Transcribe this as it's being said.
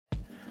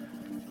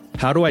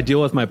How do I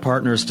deal with my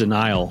partner's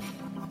denial?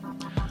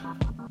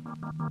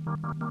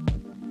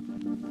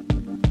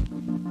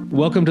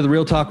 Welcome to the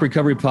Real Talk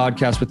Recovery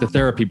Podcast with the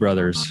Therapy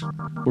Brothers.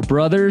 We're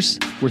brothers,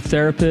 we're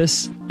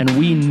therapists, and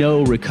we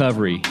know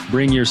recovery.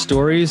 Bring your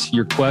stories,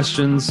 your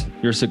questions,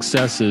 your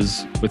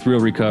successes with real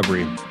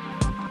recovery.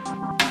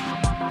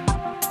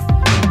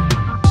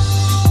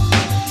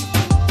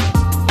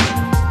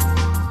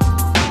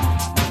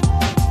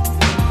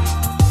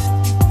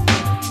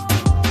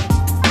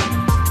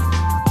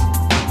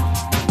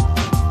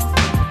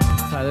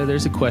 Tyler,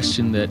 there's a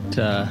question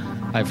that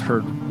I've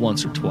heard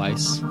once or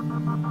twice.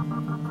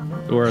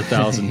 Or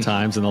 1,000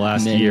 times in the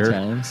last Many year.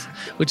 Times,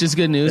 which is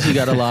good news. We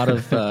got a lot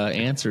of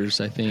answers,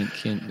 I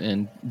think,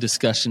 and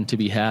discussion to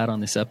be had on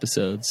this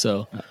episode.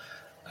 So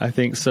I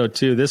think so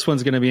too. This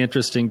one's going to be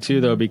interesting too,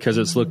 though, because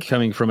it's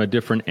coming from a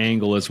different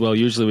angle as well.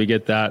 Usually we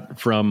get that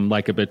from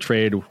like a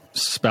betrayed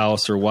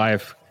spouse or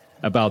wife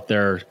about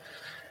their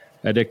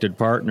addicted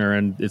partner,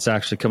 and it's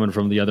actually coming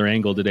from the other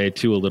angle today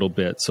too a little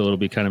bit. So it'll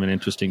be kind of an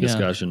interesting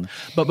discussion.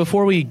 But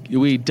before we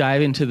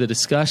dive into the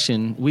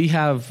discussion, we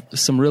have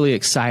some really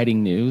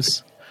exciting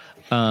news.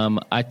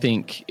 I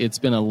think it's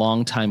been a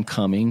long time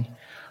coming,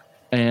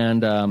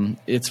 and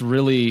it's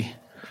really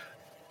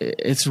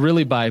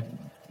by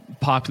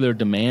popular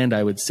demand,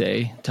 I would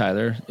say,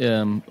 Tyler.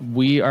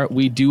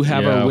 We do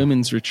have our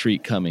women's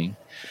retreat coming.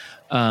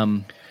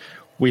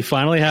 We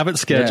finally have it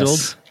scheduled.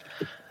 Yes.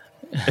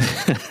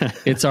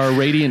 It's our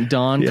Radiant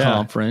Dawn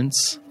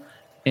conference,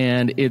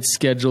 and it's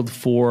scheduled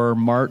for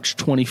March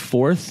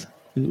 24th,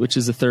 which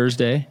is a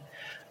Thursday,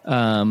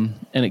 and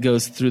it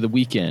goes through the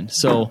weekend.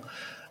 So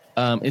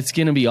it's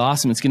going to be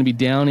awesome. It's going to be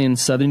down in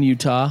southern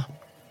Utah,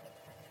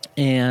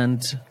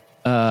 and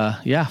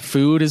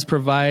food is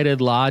provided,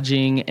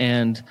 lodging,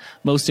 and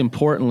most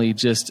importantly,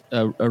 just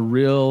a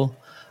real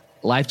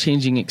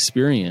life-changing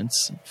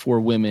experience for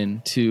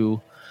women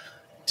to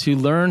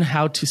learn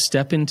how to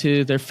step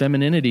into their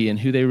femininity and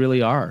who they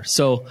really are.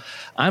 So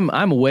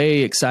I'm way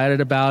excited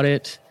about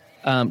it.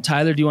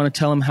 Tyler, do you want to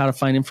tell them how to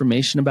find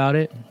information about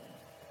it?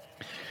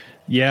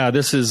 Yeah,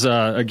 this is,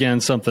 again,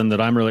 something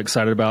that I'm really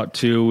excited about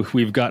too.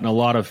 We've gotten a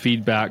lot of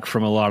feedback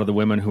from a lot of the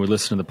women who are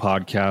listening to the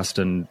podcast,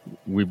 and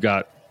we've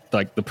got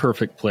like the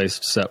perfect place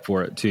set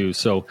for it too.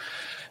 So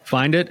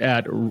find it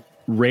at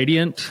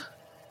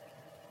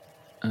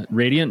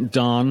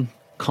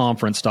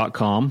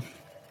radiantdawnconference.com.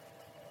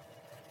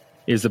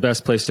 is the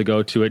best place to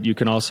go to it. You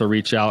can also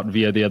reach out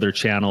via the other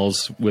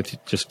channels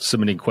with just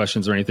submitting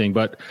questions or anything.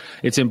 But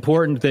it's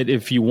important that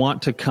if you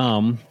want to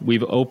come,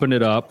 we've opened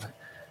it up,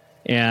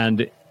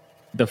 and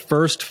the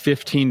first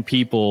 15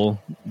 people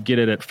get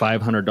it at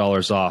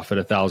 $500 off at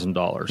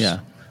 $1,000. Yeah.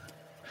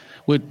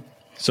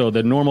 So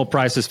the normal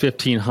price is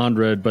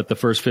 $1,500, but the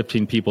first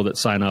 15 people that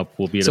sign up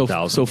will be at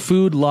 $1,000. So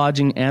food,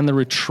 lodging, and the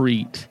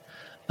retreat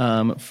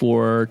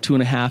for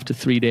 2.5 to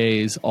 3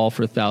 days, all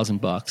for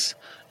 $1,000.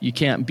 You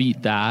can't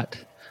beat that,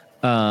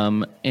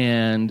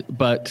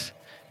 but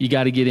you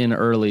got to get in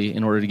early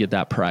in order to get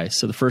that price.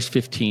 So the first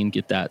 15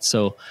 get that.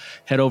 So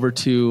head over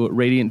to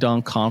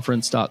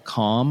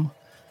radiantdawnconference.com,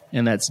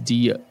 and that's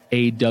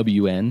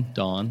DAWN,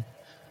 Dawn,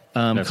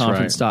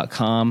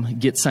 conference.com. Right.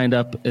 Get signed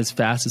up as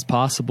fast as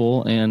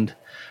possible, and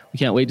we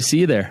can't wait to see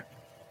you there.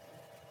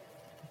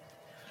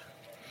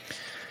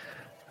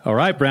 All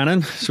right,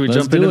 Brandon, should we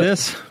jump into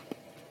this?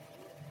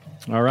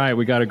 All right,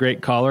 we got a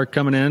great caller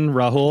coming in.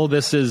 Rahul,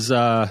 this is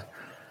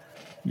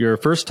your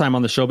first time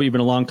on the show, but you've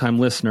been a long-time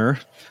listener.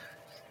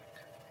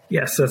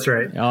 Yes, that's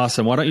right.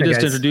 Awesome. Why don't you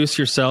just introduce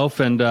yourself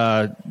and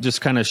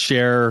just kind of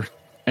share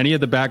any of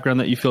the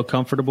background that you feel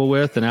comfortable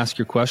with and ask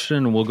your question,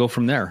 and we'll go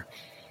from there.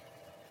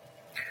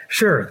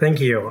 Sure. Thank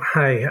you.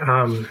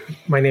 Hi,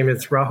 my name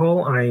is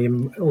Rahul.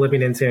 I'm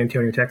living in San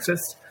Antonio,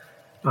 Texas.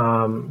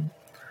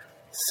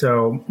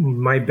 So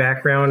my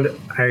background,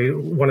 I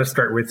want to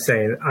start with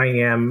saying I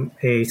am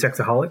a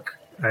sexaholic.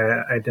 I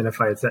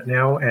identify as that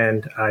now,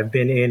 and I've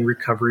been in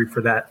recovery for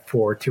that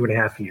for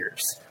 2.5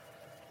 years.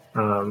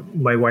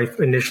 My wife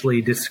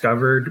initially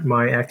discovered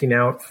my acting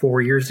out 4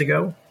 years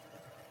ago.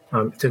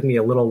 It took me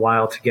a little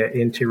while to get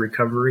into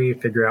recovery,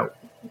 figure out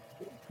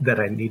that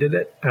I needed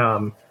it,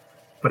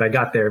 but I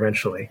got there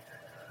eventually.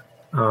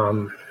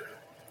 And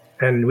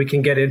we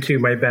can get into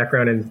my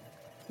background and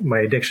my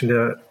addiction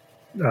to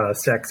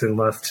sex and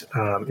lust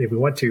if we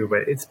want to,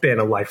 but it's been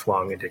a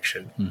lifelong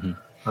addiction.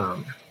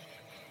 Mm-hmm.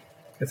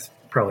 It's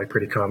probably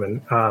pretty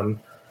common.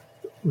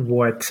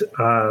 Where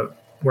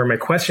my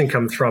question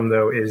comes from,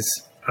 though,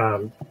 is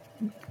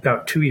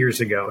about 2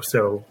 years ago.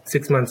 So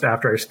 6 months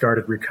after I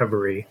started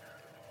recovery,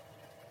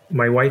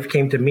 my wife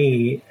came to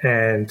me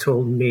and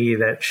told me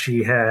that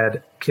she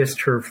had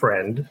kissed her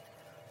friend,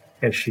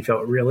 and she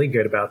felt really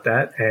good about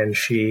that, and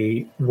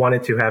she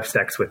wanted to have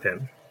sex with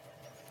him.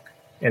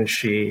 And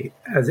she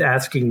was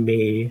asking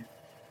me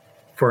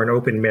for an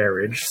open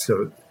marriage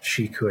so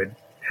she could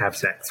have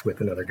sex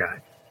with another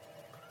guy.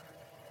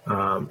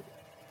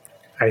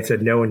 I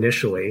said no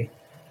initially.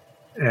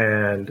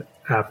 And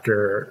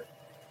after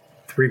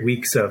 3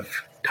 weeks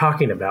of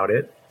talking about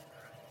it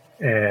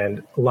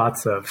and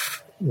lots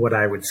of what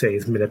I would say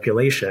is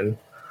manipulation,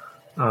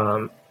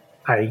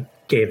 I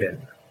gave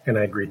in and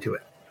I agreed to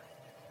it.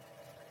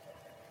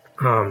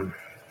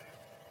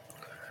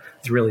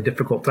 It's a really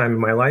difficult time in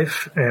my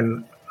life,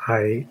 and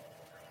I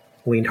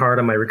leaned hard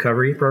on my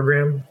recovery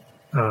program.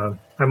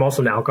 I'm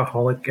also an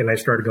alcoholic, and I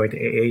started going to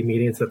AA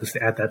meetings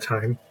at that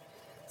time,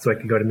 so I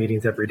could go to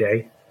meetings every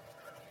day.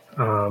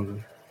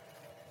 And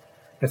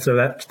so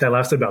that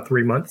lasted about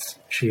 3 months.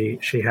 She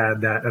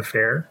had that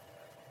affair,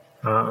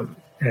 and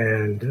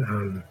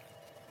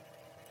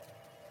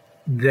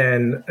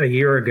then a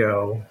year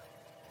ago,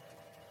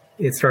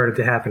 it started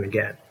to happen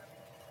again.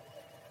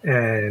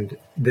 And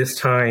this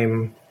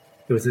time,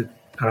 it was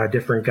a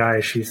different guy.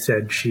 She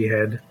said she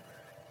had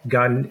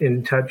gotten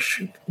in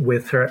touch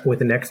with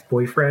an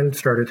ex-boyfriend,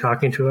 started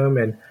talking to him,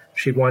 and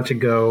she wanted to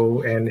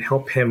go and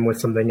help him with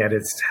something at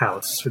his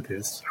house, with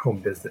his home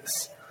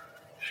business.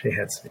 She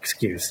had some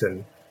excuse,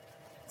 and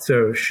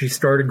so she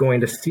started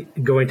going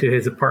to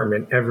his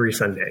apartment every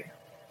Sunday.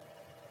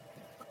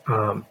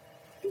 And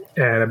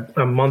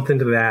a month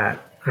into that,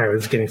 I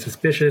was getting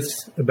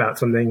suspicious about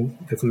something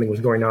was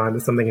going on,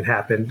 that something had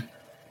happened,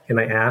 and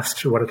I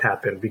asked what had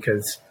happened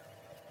because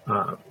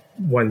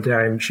one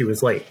time she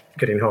was late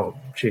getting home.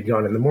 She had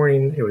gone in the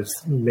morning. It was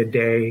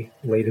midday,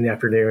 late in the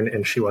afternoon,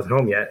 and she wasn't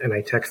home yet. And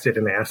I texted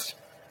and asked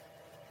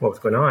what was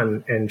going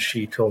on, and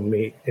she told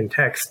me in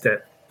text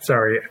that,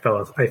 sorry,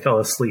 I fell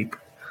asleep,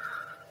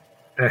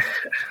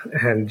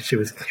 and she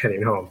was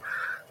heading home.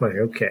 I'm like,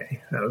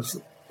 okay,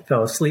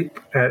 fell asleep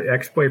at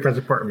ex-boyfriend's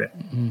apartment.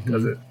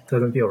 Mm-hmm.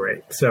 Doesn't feel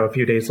right. So a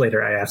few days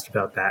later, I asked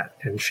about that,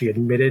 and she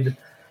admitted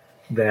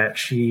that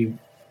she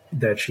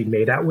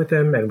made out with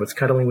him and was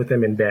cuddling with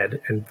him in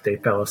bed, and they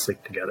fell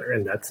asleep together,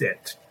 and that's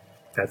it.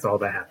 That's all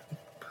that happened.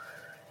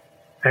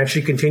 And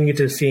she continued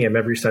to see him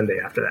every Sunday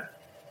after that,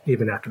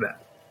 even after that.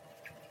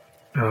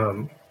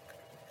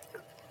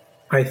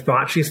 I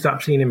thought she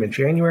stopped seeing him in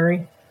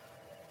January.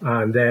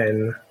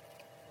 Then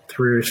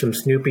through some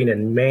snooping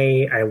in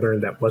May, I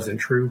learned that wasn't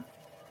true.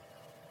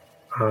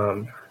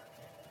 And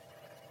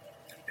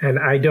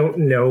I don't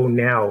know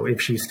now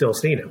if she's still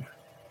seen him.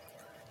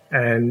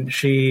 And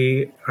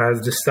she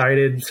has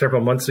decided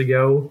several months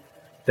ago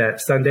that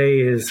Sunday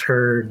is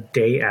her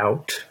day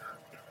out.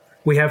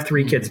 We have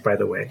 3 kids, by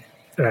the way,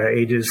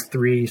 ages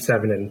 3,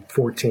 7, and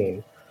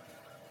 14.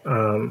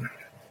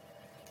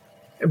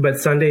 But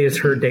Sunday is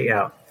her day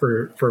out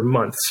for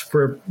months.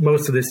 For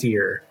most of this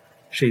year,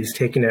 she's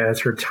taken it as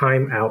her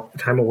time out,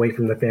 time away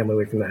from the family,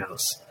 away from the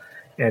house.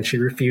 And she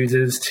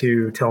refuses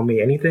to tell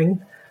me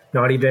anything,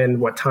 not even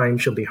what time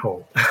she'll be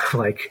home.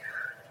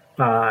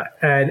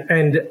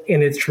 And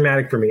it's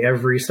traumatic for me.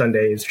 Every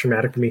Sunday is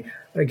traumatic for me.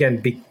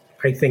 Again,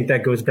 I think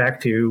that goes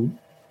back to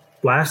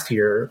last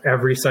year.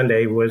 Every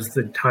Sunday was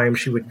the time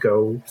she would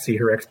go see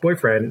her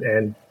ex-boyfriend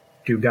and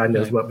do God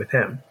knows what with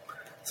him.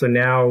 So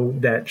now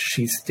that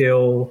she's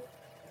still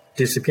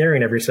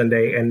disappearing every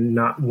Sunday and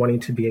not wanting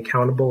to be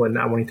accountable and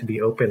not wanting to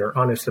be open or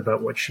honest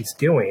about what she's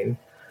doing,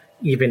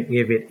 even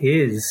if it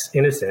is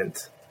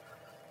innocent,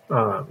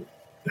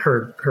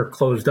 her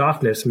closed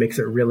offness makes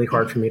it really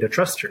hard for me to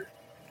trust her.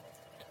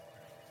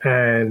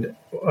 And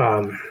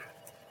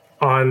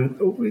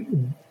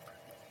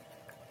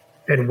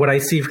what I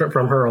see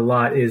from her a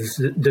lot is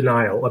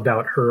denial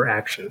about her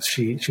actions.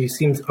 She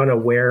seems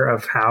unaware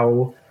of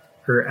how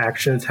her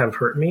actions have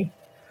hurt me,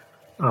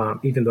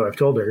 even though I've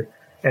told her,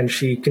 and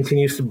she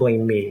continues to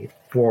blame me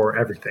for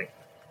everything.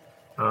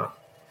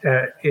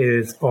 It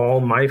is all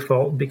my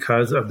fault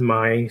because of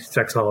my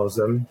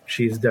sexualism.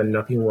 She's done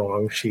nothing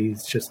wrong.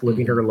 She's just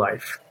living her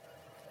life.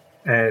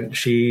 And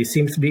she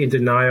seems to be in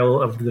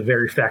denial of the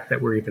very fact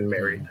that we're even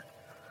married.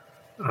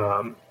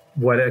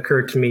 What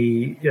occurred to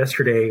me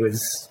yesterday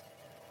was,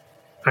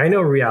 I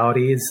know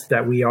reality is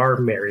that we are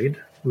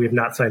married. We have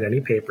not signed any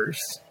papers.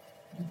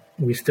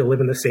 We still live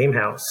in the same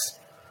house.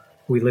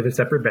 We live in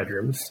separate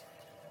bedrooms.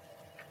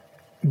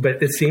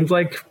 But it seems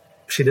like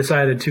she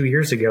decided 2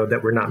 years ago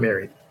that we're not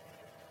married.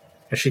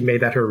 And she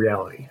made that her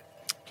reality.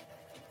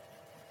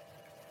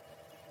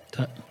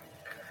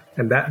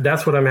 And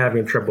that's what I'm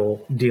having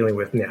trouble dealing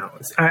with now.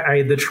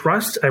 The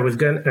trust, I was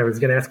gonna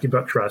ask you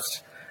about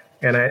trust,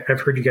 and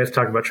I've heard you guys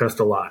talk about trust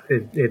a lot.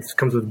 It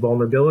comes with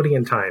vulnerability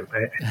and time.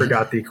 I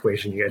forgot the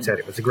equation you guys had.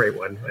 It was a great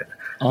one. But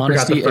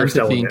honesty,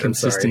 empathy, and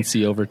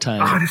consistency over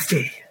time.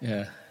 Honesty.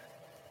 Yeah.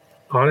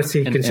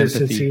 Honesty, and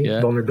consistency, empathy,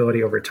 yeah.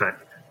 Vulnerability over time.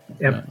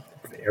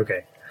 Empathy.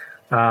 Okay.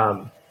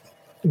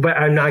 But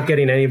I'm not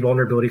getting any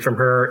vulnerability from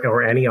her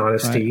or any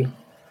honesty. Right.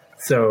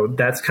 So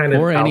that's kind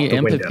of or out any the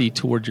empathy window.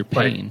 toward your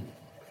pain.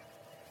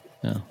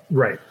 Yeah.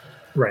 Right.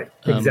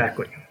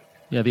 Exactly.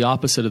 Yeah, the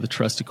opposite of the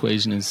trust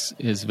equation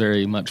is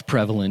very much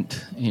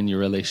prevalent in your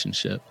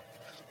relationship.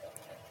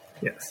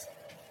 Yes.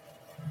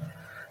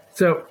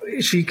 So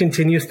she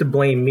continues to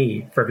blame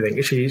me for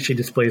everything. She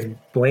displays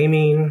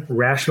blaming,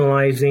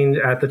 rationalizing.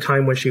 At the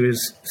time when she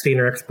was seeing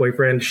her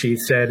ex-boyfriend, she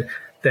said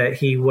that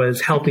he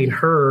was helping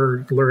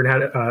her learn how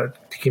to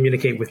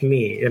communicate with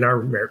me in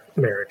our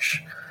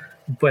marriage.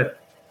 But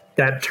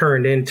that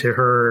turned into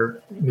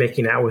her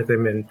making out with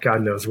him and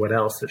God knows what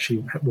else that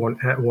she won't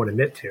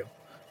admit to.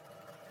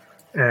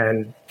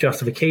 and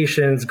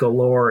justifications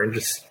galore, and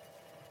just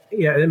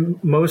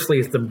and mostly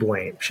it's the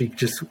blame.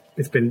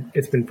 It's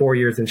been 4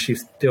 years and she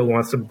still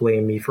wants to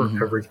blame me for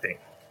everything.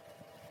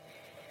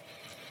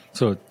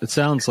 So it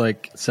sounds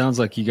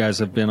like you guys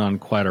have been on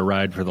quite a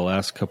ride for the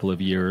last couple of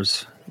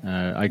years.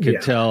 I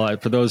could tell,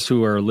 for those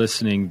who are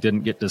listening,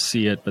 didn't get to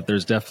see it, but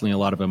there's definitely a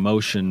lot of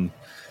emotion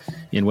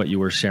in what you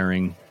were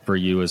sharing for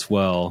you as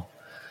well.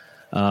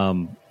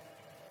 And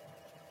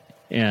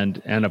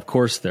of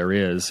course there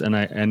is.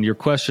 And your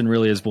question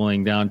really is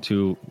boiling down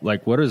to,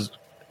 like, what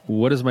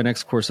is my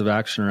next course of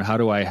action, or how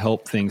do I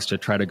help things to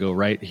try to go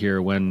right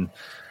here when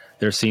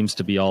there seems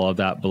to be all of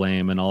that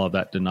blame and all of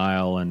that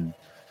denial, and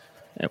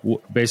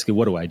basically,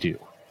 what do I do?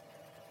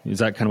 Is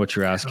that kind of what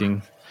you're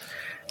asking?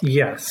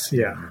 Yes.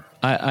 Yeah.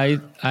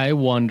 I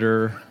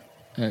wonder,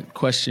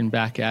 question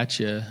back at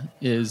you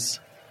is,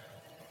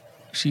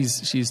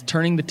 she's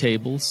turning the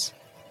tables.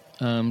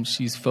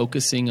 She's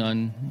focusing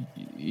on,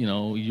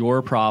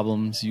 your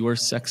problems, your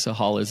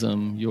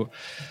sexaholism,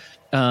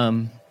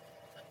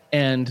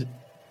 and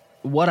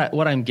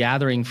what I'm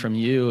gathering from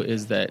you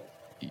is that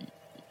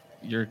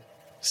you're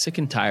sick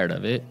and tired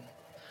of it.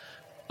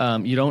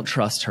 You don't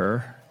trust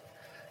her,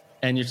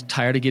 and you're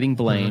tired of getting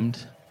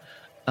blamed.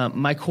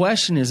 My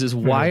question is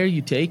why are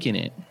you taking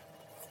it?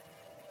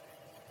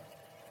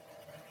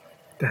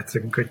 That's a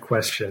good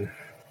question.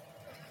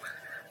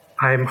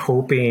 I'm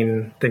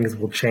hoping things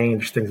will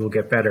change, things will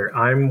get better.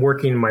 I'm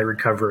working my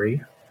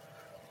recovery.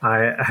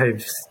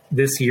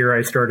 This year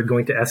I started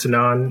going to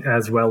S-Anon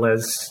as well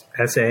as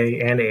SA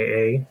and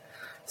AA.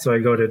 So I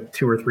go to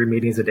 2 or 3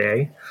 meetings a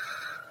day.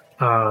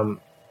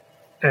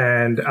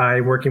 And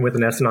I'm working with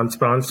an S-Anon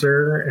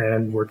sponsor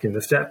and working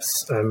the steps.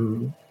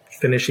 I'm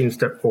finishing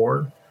step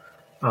 4.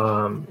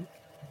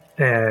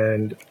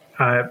 And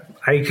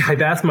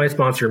I've asked my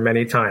sponsor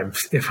many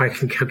times if I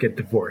can go get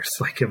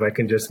divorced, like if I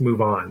can just move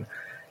on.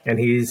 And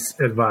he's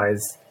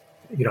advised,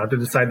 you don't have to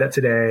decide that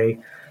today.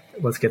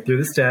 Let's get through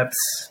the steps.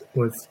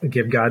 Let's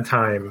give God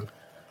time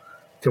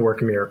to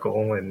work a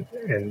miracle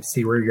and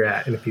see where you're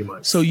at in a few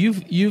months. So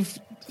you've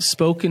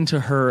spoken to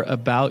her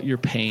about your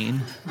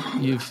pain.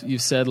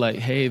 You've said, like,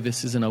 hey,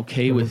 this isn't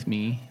okay with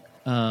me.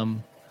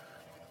 And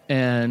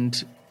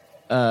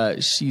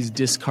she's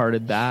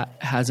discarded that,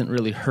 hasn't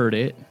really heard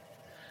it.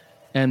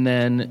 And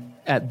then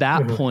at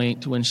that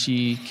point, when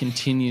she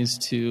continues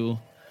to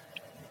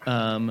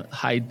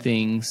hide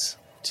things,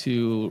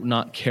 to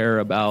not care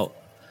about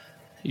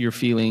your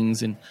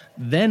feelings, and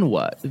then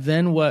what?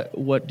 Then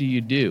what do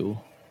you do?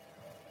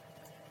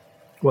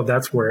 Well,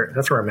 that's where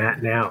I'm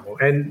at now.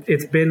 And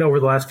it's been over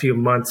the last few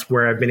months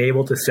where I've been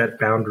able to set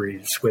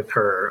boundaries with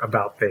her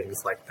about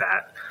things like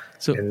that.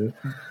 So, and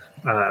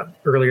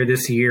earlier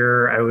this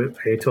year,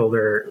 I told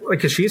her, like,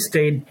 because she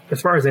stayed,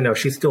 as far as I know,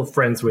 she's still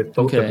friends with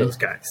both of those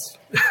guys.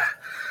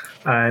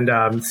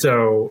 And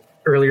so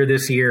earlier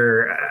this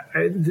year,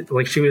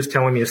 she was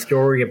telling me a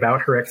story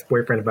about her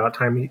ex-boyfriend, about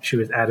time she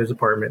was at his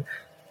apartment.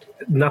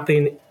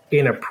 Nothing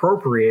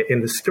inappropriate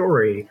in the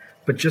story,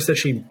 but just that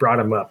she brought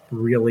him up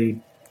really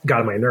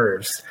got on my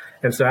nerves.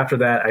 And so after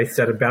that, I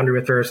set a boundary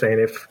with her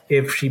saying,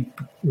 if she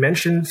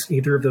mentions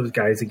either of those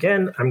guys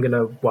again, I'm going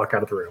to walk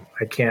out of the room.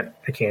 I can't,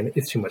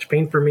 it's too much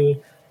pain for me.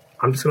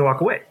 I'm just going to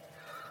walk away.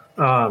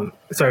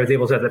 So I was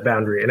able to set that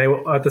boundary. And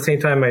at the same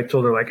time, I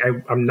told her, like,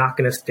 I'm not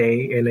going to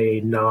stay in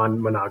a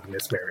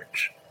non-monogamous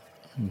marriage.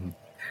 Mm-hmm.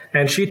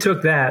 And she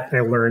took that,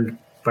 and I learned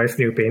by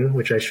snooping,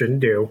 which I shouldn't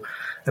do,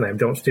 and I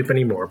don't snoop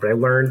anymore, but I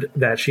learned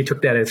that she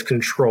took that as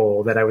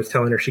control, that I was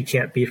telling her she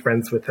can't be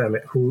friends with them,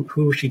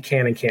 who she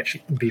can and can't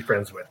be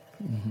friends with.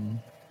 Mm-hmm.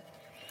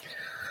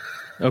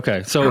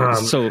 Okay, so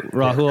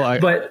Rahul, I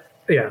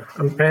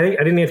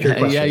didn't answer your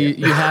question. Yeah,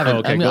 you haven't.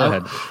 Okay, go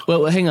ahead.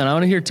 Well, hang on. I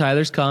want to hear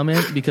Tyler's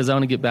comment because I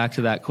want to get back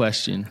to that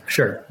question.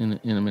 Sure. In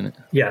a minute.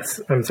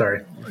 Yes, I'm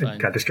sorry. I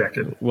got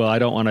distracted. Well, I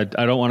don't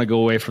want to go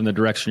away from the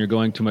direction you're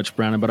going too much,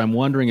 Brandon. But I'm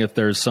wondering if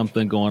there's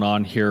something going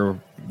on here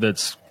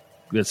that's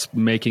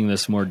making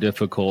this more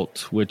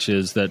difficult, which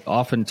is that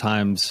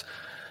oftentimes,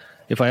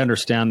 if I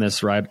understand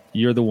this right,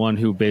 you're the one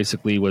who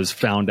basically was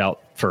found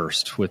out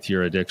first with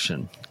your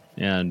addiction.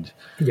 And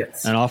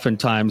yes, and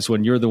oftentimes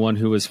when you're the one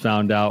who was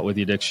found out with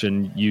the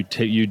addiction, you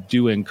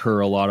do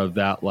incur a lot of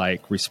that,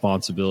 like,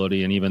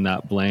 responsibility and even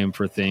that blame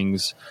for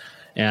things.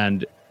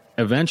 And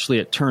eventually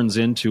it turns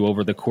into,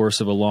 over the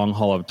course of a long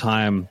haul of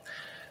time,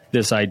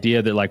 this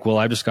idea that, like, well,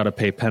 I've just got to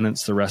pay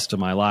penance the rest of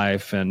my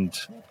life.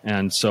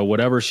 And so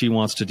whatever she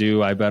wants to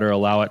do, I better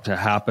allow it to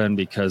happen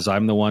because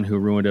I'm the one who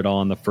ruined it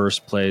all in the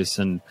first place.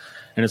 And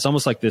it's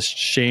almost like this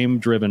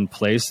shame-driven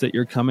place that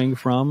you're coming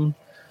from.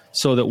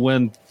 So that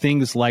when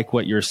things like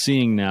what you're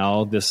seeing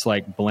now, this,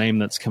 like, blame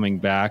that's coming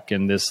back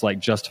and this, like,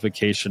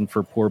 justification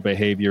for poor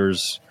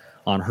behaviors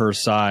on her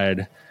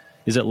side,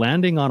 is it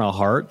landing on a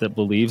heart that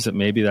believes that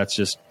maybe that's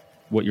just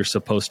what you're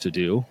supposed to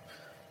do?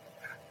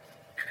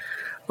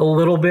 A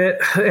little bit.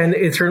 And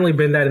it's certainly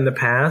been that in the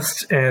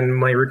past. And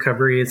my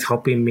recovery is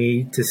helping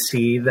me to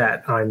see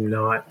that I'm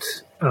not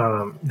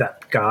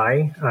that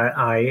guy.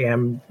 I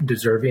am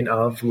deserving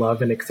of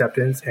love and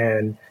acceptance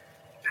and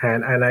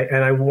and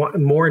I want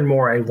more and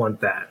more. I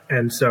want that,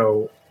 and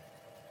so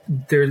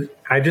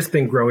I've just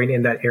been growing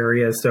in that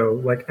area.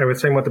 So like I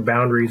was saying about the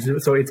boundaries,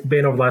 so it's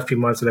been over the last few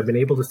months that I've been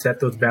able to set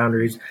those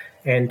boundaries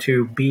and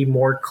to be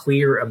more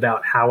clear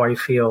about how I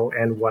feel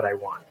and what I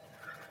want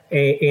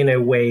in a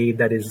way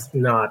that is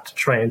not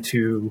trying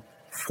to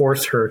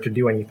force her to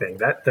do anything.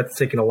 That's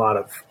taken a lot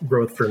of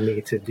growth for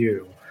me to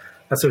do.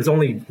 So it's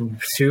only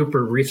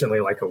super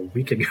recently, like a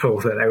week ago,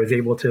 that I was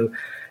able to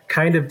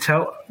kind of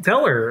tell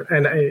her,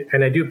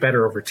 and I do it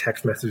better over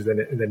text messages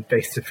than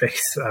face to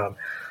face.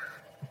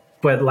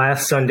 But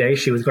last Sunday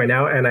she was going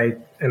out, and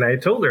I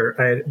told her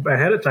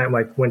ahead of time,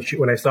 like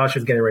when I saw she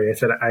was getting ready, I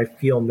said, I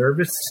feel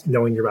nervous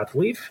knowing you're about to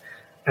leave,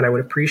 and I would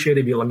appreciate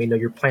it if you let me know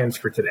your plans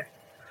for today.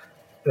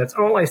 That's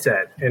all I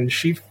said. And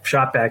she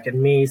shot back at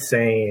me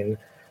saying,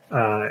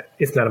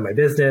 it's none of my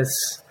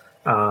business.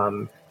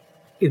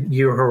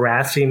 You're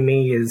harassing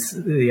me is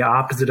the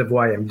opposite of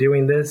why I'm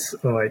doing this.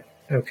 I'm like,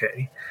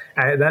 okay.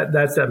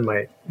 That set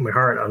my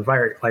heart on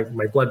fire, like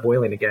my blood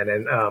boiling again.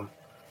 And,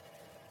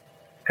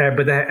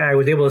 but I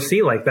was able to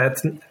see like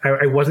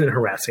I wasn't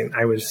harassing.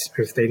 I was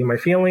stating my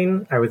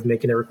feeling. I was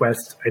making a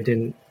request. I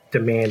didn't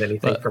demand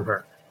anything from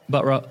her.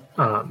 But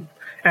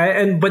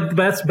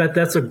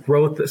that's a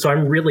growth. So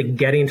I'm really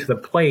getting to the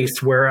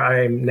place where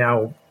I'm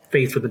now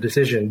faced with a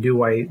decision.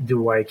 Do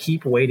I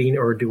keep waiting,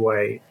 or do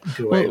I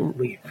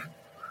leave?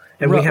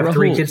 And we have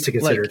 3 kids to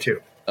consider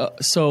too.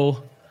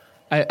 So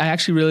I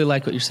actually really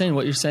like what you're saying.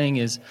 What you're saying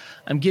is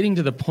I'm getting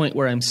to the point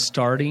where I'm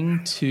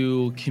starting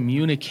to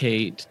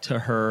communicate to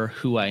her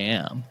who I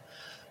am.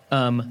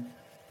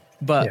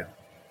 But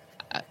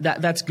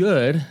that's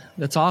good.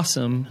 That's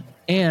awesome.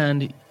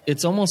 And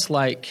it's almost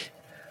like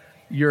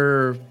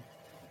you've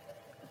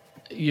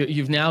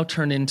now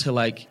turned into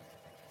like,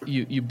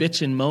 you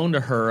bitch and moan to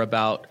her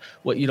about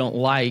what you don't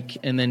like,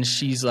 and then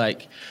she's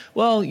like,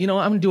 well, I'm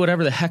gonna do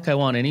whatever the heck I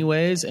want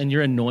anyways, and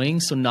you're annoying,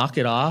 so knock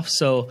it off.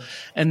 So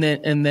and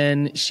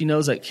then she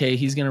knows like, okay,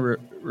 he's gonna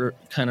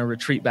kind of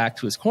retreat back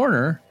to his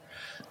corner,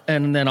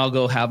 and then I'll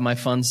go have my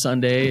fun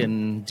Sunday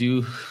and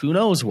do who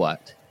knows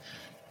what.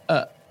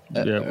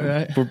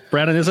 Right.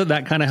 Brandon, isn't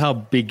that kind of how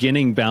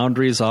beginning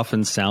boundaries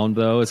often sound,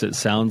 though? Is it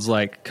sounds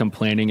like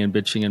complaining and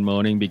bitching and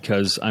moaning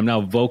because I'm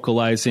now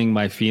vocalizing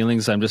my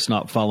feelings. I'm just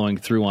not following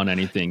through on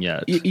anything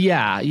yet.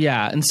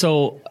 Yeah. And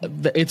so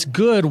it's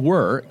good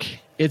work.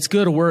 It's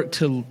good work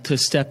to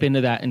step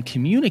into that and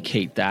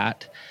communicate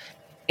that.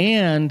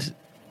 And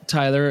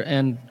Tyler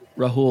and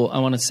Rahul, I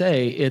want to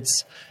say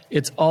it's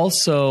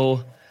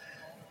also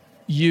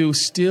you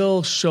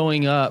still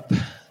showing up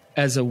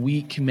as a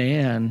weak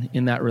man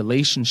in that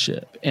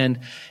relationship. And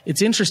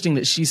it's interesting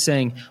that she's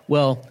saying,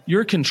 well,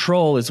 your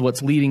control is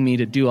what's leading me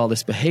to do all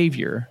this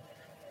behavior.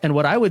 And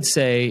what I would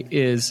say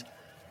is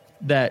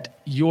that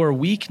your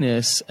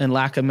weakness and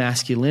lack of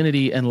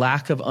masculinity and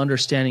lack of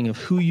understanding of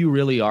who you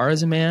really are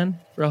as a man,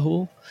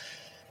 Rahul,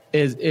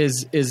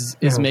 is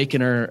making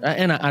her,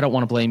 and I don't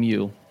want to blame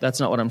you. That's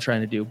not what I'm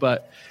trying to do,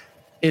 but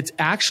it's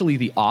actually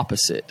the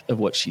opposite of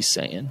what she's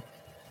saying.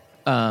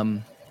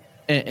 And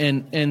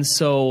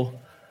so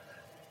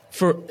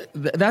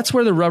that's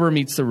where the rubber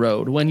meets the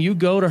road. When you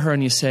go to her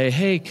and you say,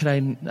 hey,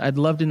 I'd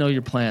love to know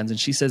your plans. And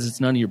she says, it's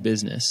none of your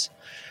business.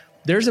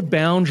 There's a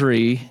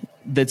boundary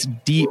that's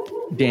deep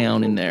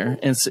down in there.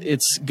 And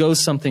it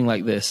goes something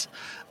like this.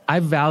 I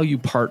value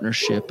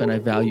partnership and I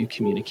value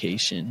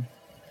communication.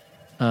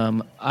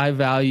 I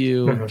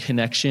value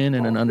connection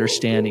and an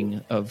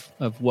understanding of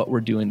what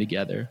we're doing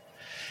together.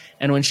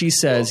 And when she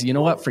says, you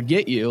know what,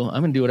 forget you,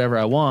 I'm going to do whatever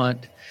I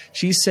want,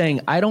 she's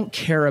saying, I don't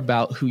care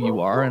about who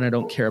you are and I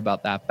don't care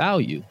about that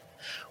value.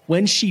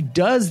 When she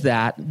does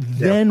that,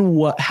 then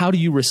what? How do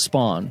you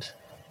respond?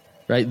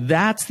 Right?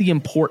 That's the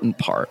important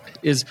part,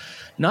 is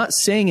not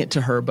saying it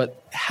to her,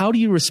 but how do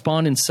you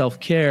respond in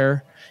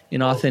self-care,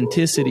 in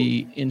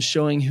authenticity, in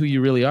showing who you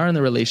really are in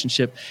the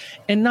relationship,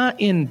 and not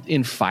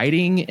in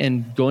fighting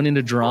and going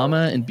into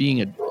drama and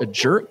being a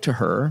jerk to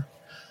her,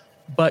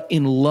 but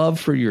in love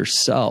for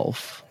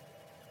yourself.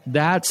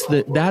 That's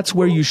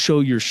where you show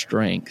your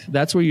strength.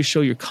 That's where you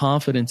show your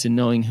confidence in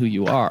knowing who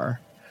you are.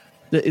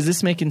 Is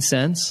this making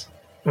sense?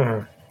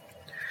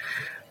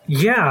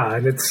 Yeah,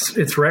 and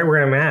it's right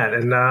where I'm at.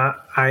 And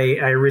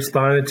I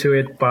responded to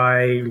it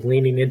by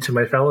leaning into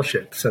my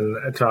fellowships and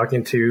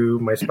talking to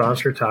my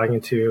sponsor, talking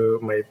to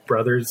my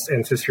brothers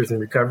and sisters in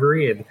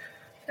recovery,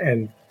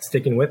 and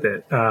sticking with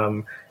it.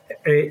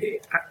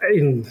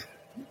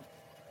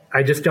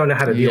 I just don't know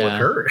how to deal with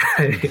her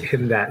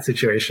in that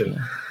situation.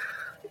 Yeah.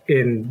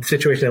 In the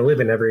situation I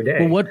live in every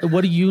day. Well,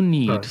 what do you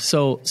need?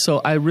 So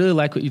I really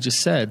like what you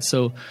just said.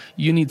 So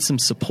you need some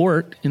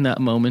support in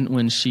that moment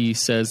when she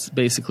says,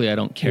 basically, I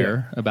don't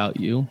care about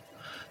you.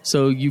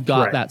 So you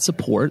got that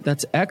support.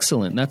 That's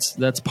excellent.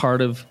 That's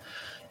part of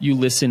you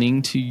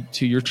listening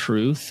to your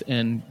truth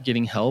and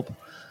getting help.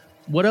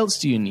 What else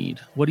do you need?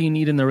 What do you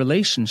need in the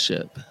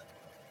relationship?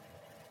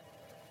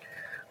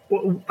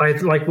 Well, I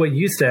like what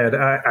you said.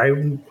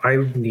 I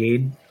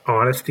need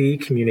honesty,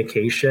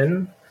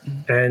 communication.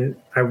 And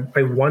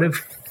I want to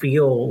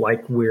feel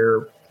like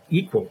we're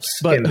equals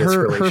But in this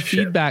her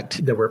relationship. feedback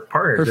that we're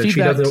partners, her and she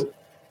feedback doesn't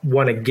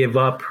want to give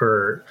up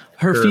her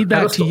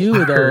feedback pedestal. to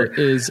you though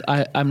is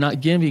I'm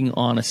not giving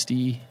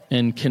honesty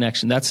and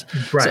connection. That's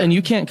right. and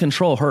you can't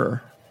control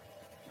her.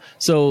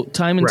 So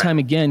time and time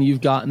again,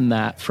 you've gotten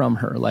that from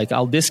her. Like,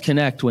 I'll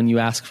disconnect when you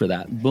ask for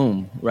that.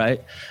 Boom,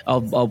 right?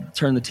 I'll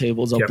turn the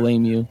tables. I'll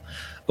blame you.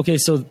 Okay,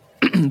 so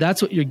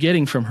that's what you're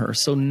getting from her.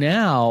 So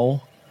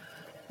now,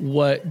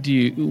 what do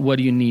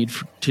you need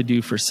to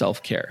do for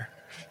self-care?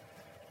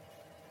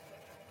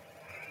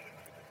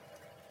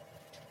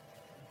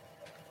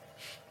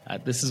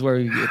 This is where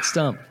you get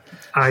stumped.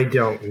 I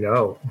don't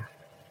know.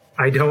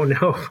 I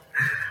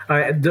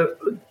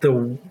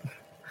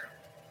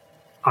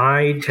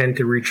tend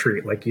to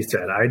retreat, like you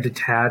said. I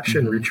detach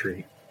and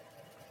retreat,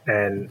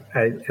 and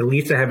at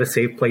least I have a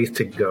safe place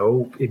to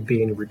go, it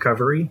being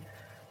recovery.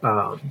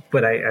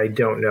 But I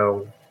don't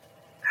know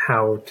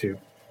how to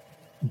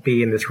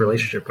be in this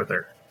relationship with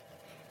her.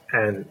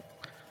 And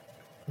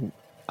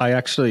I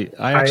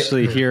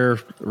actually hear,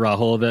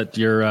 Rahul, that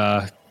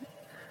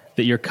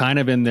you're kind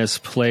of in this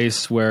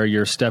place where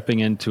you're stepping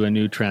into a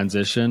new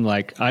transition.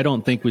 Like, I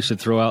don't think we should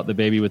throw out the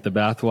baby with the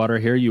bathwater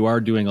here. You are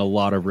doing a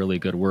lot of really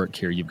good work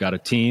here. You've got a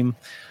team,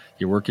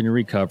 you're working your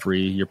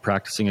recovery, you're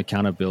practicing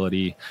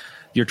accountability.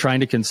 You're trying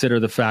to consider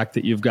the fact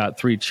that you've got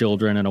 3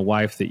 children and a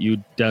wife that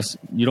you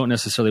don't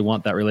necessarily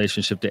want that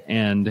relationship to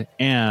end.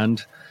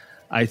 And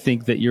I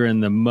think that you're in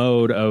the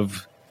mode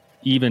of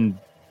even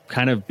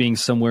kind of being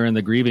somewhere in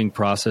the grieving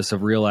process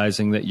of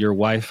realizing that your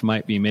wife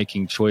might be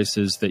making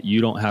choices that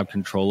you don't have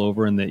control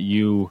over, and that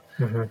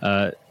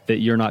that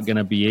you're not going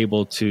to be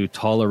able to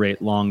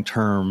tolerate long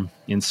term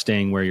in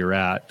staying where you're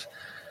at.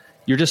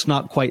 You're just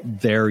not quite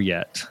there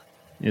yet,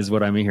 is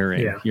what I'm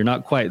hearing. Yeah. You're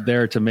not quite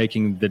there to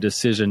making the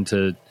decision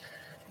to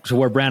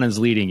where Brandon's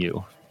leading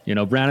you. You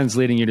know, Brandon's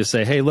leading you to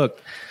say, "Hey, look,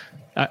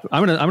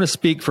 I'm gonna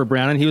speak for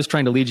Brandon. He was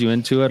trying to lead you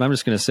into it. I'm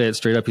just going to say it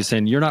straight up. He's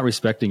saying you're not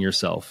respecting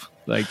yourself.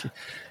 Like,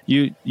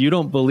 you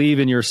don't believe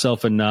in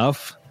yourself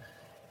enough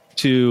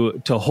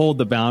to hold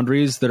the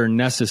boundaries that are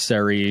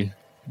necessary,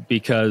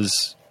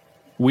 because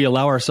we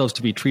allow ourselves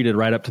to be treated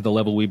right up to the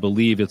level we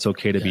believe it's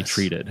okay to be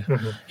treated."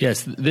 Mm-hmm.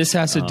 Yes, this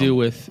has to do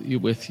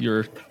with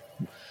your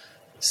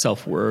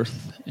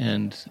self-worth.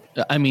 And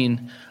I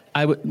mean,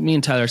 me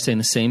and Tyler are saying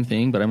the same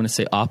thing, but I'm going to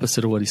say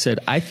opposite of what he said.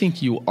 I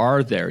think you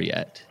are there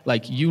yet.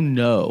 Like, you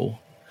know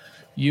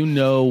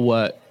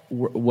what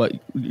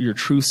your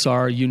truths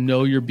are. You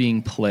know you're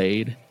being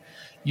played.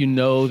 You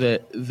know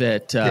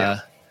that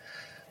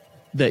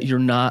you're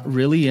not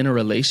really in a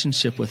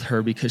relationship with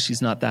her because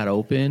she's not that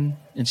open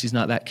and she's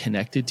not that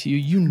connected to you.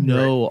 You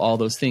know all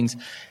those things,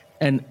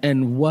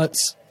 and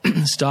what's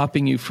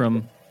stopping you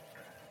from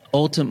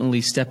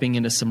ultimately stepping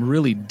into some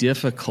really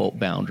difficult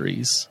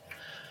boundaries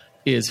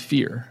is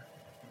fear.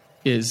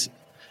 It's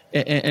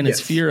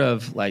fear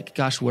of, like,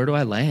 gosh, where do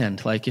I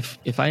land? Like,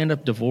 if I end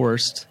up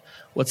divorced,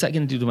 what's that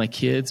going to do to my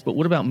kids? But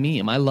what about me?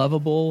 Am I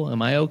lovable?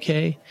 Am I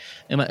okay?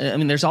 I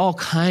mean, there's all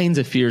kinds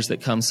of fears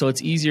that come. So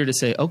it's easier to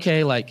say,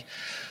 okay, like,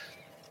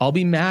 I'll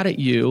be mad at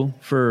you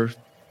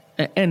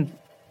and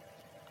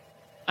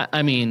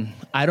I mean,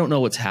 I don't know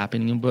what's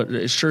happening, but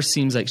it sure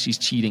seems like she's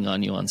cheating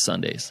on you on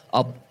Sundays.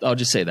 I'll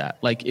just say that.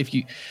 Like, if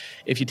you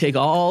take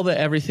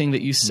everything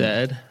that you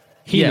said,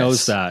 he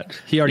knows that.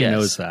 He already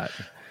knows that.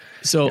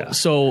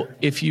 So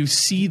if you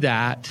see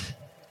that,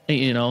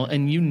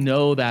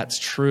 and that's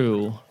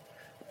true,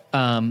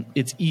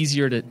 it's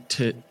easier to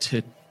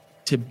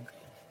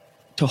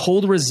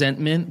hold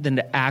resentment than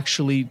to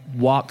actually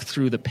walk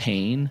through the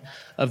pain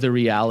of the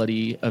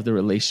reality of the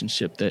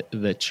relationship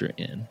that you're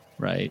in,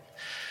 right?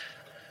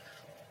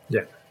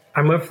 Yeah.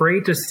 I'm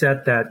afraid to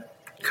set that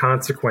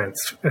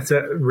consequence.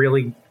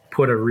 Really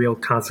put a real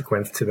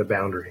consequence to the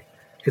boundary,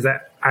 because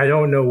I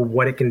don't know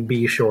what it can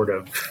be short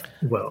of,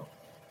 well,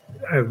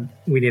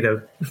 we need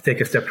to take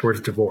a step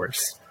towards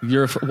divorce.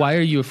 Why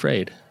are you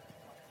afraid?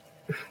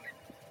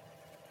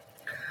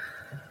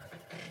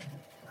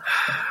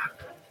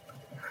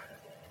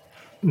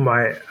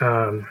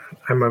 I'm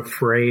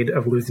afraid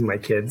of losing my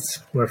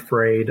kids. I'm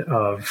afraid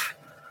of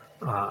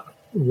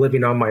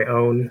living on my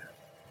own,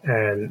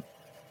 and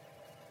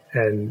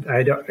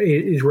I don't.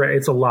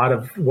 It's a lot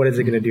of what is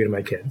it going to do to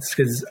my kids?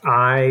 Because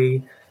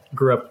I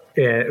grew up.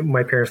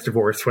 My parents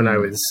divorced when I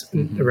was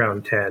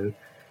around 10,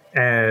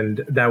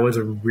 and that was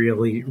a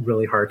really,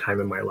 really hard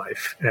time in my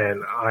life.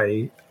 And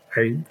I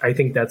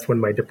think that's when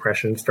my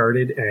depression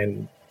started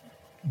and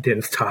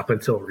didn't stop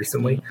until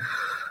recently.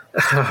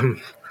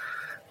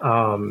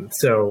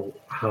 So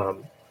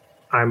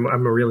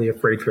I'm really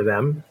afraid for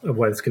them, of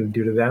what it's going to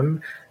do to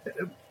them.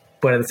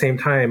 But at the same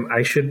time,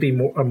 I should be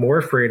more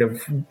afraid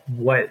of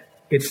what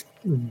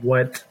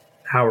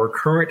our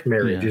current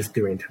marriage is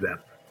doing to them,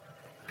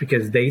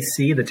 because they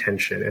see the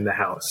tension in the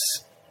house,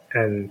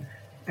 and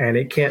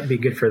it can't be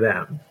good for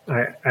them.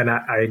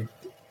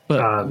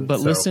 But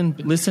listen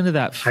to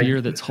that fear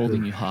that's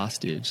holding you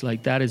hostage.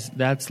 Like,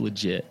 that's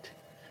legit.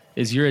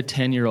 Is you're a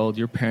 10-year-old,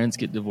 your parents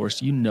get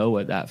divorced, you know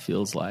what that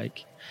feels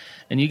like.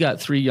 And you got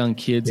 3 young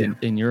kids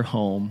in your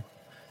home,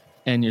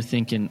 and you're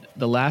thinking,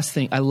 the last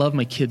thing, I love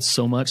my kids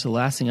so much, the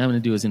last thing I'm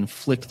going to do is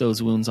inflict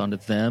those wounds onto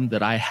them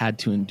that I had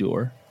to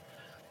endure.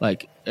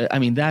 Like, I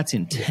mean, that's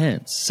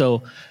intense.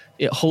 So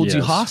it holds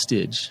you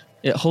hostage.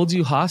 It holds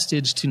you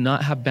hostage to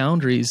not have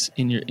boundaries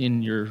in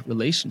your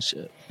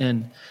relationship.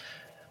 And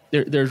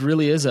there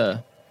really is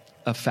a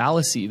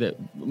fallacy that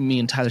me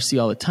and Tyler see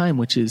all the time,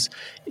 which is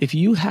if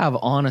you have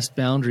honest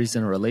boundaries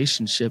in a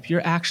relationship,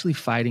 you're actually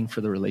fighting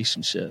for the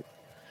relationship.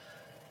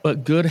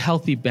 But good,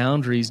 healthy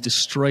boundaries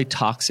destroy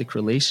toxic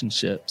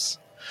relationships.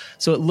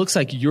 So it looks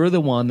like you're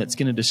the one that's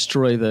going to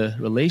destroy the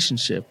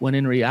relationship, when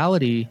in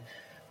reality,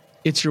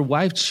 it's your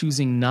wife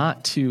choosing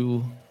not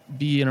to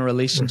be in a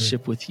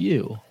relationship with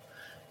you.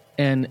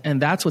 And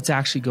that's what's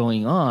actually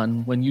going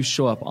on when you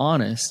show up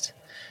honest.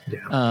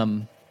 Yeah.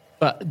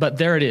 But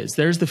there it is.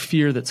 There's the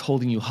fear that's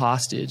holding you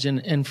hostage,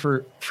 and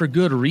for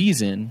good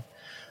reason.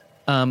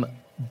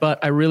 But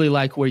I really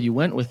like where you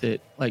went with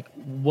it. Like,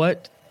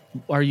 what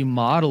are you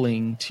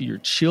modeling to your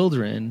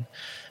children,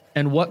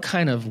 and what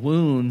kind of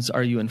wounds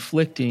are you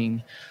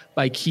inflicting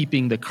by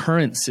keeping the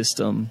current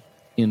system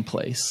in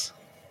place,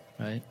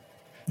 right?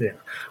 Yeah.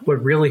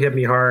 What really hit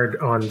me hard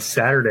on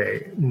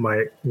Saturday,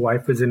 my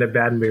wife was in a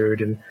bad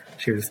mood and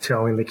she was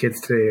telling the kids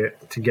to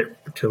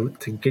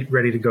get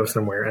ready to go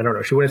somewhere. I don't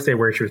know. She wouldn't say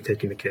where she was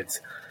taking the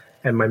kids.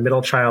 And my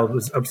middle child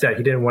was upset.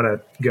 He didn't want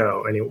to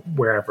go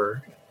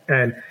wherever.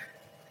 And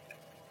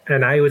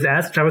I was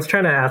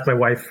trying to ask my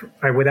wife,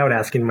 without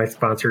asking, my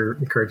sponsor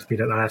encouraged me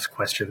to not ask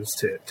questions,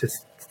 to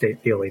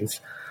state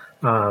feelings.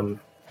 I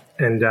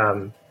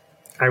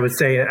would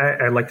say,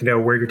 I'd like to know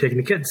where you're taking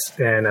the kids,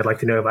 and I'd like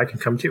to know if I can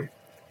come too.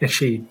 And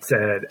she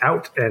said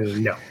out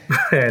and no.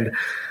 and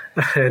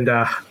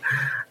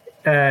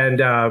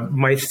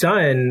my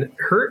son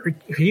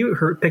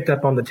picked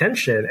up on the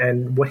tension,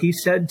 and what he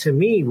said to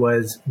me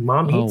was,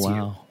 "Mom hates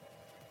you."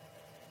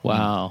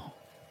 Wow.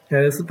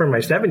 And this is from my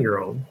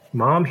 7-year-old.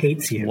 Mom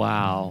hates you.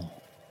 Wow.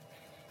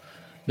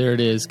 There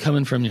it is,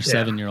 coming from your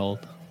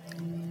 7-year-old.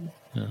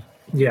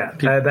 Yeah,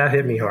 that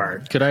hit me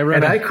hard. Could I run?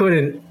 And I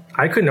couldn't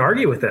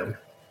argue with him.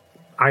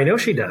 I know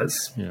she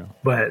does,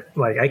 but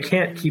like, I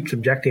can't keep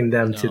subjecting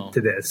them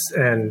to this.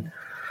 And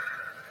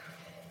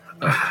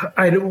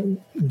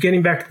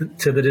getting back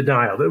to the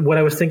denial, what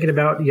I was thinking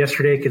about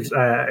yesterday, because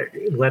I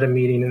led a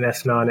meeting in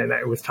Esnon and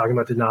I was talking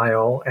about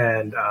denial,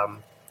 and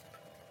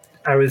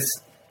I was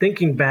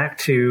thinking back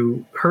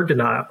to her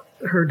denial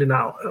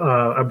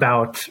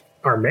about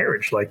our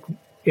marriage. Like,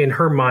 in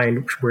her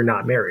mind, we're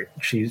not married.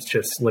 She's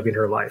just living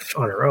her life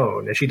on her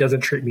own, and she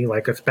doesn't treat me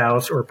like a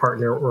spouse or a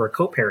partner or a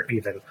co-parent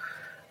even.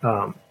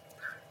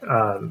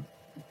 And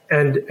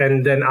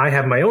then I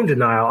have my own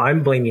denial.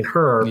 I'm blaming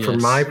her for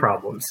my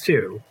problems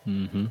too.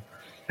 Mm-hmm.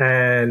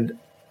 And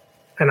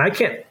I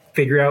can't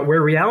figure out where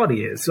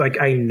reality is.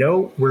 Like, I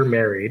know we're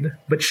married,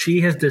 but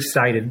she has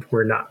decided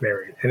we're not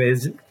married. And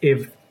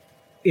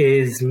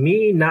is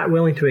me not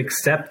willing to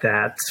accept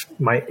that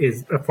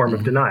is a form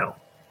of denial?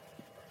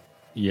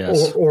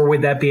 Yes. Or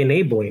would that be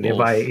enabling? Both. If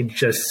I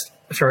just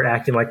start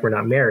acting like we're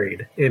not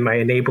married? Am I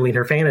enabling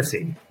her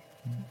fantasy?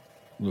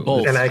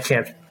 Both. And I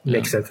can't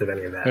make sense of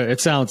any of that.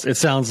 It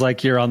sounds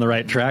like you're on the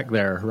right track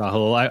there,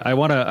 Rahul. I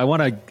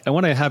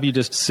want to have you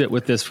just sit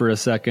with this for a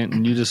second,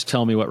 and you just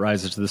tell me what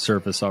rises to the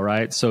surface. All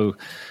right. So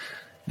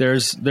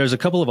there's a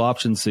couple of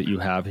options that you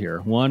have here.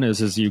 One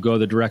is you go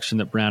the direction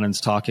that Brandon's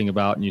talking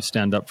about, and you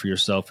stand up for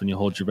yourself and you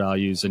hold your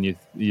values, and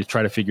you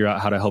try to figure out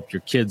how to help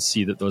your kids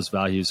see that those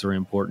values are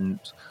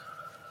important.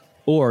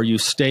 Or you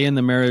stay in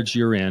the marriage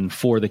you're in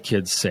for the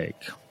kids'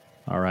 sake.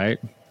 All right.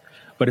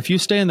 But if you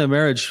stay in the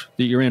marriage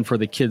that you're in for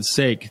the kids'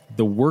 sake,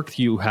 the work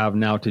you have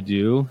now to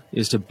do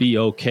is to be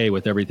okay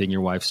with everything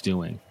your wife's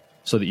doing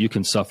so that you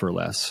can suffer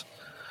less.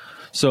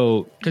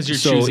 So, because you're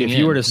choosing if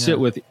you were to sit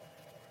with,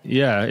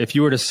 if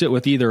you were to sit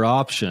with either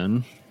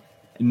option,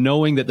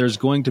 knowing that there's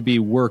going to be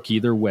work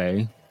either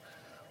way,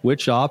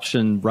 which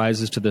option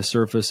rises to the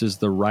surface is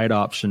the right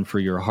option for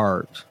your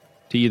heart?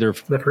 To either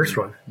the first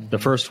one. The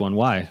first one.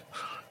 Why?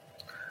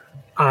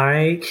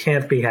 I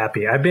can't be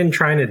happy. I've been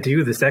trying to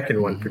do the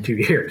second one for 2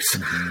 years,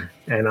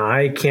 and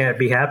I can't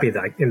be happy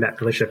in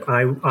that relationship.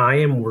 I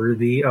am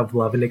worthy of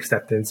love and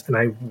acceptance, and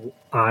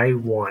I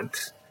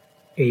want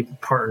a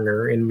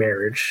partner in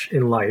marriage,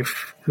 in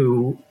life,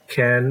 who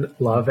can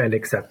love and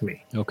accept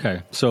me.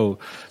 Okay. So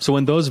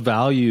when those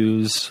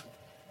values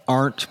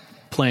aren't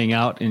playing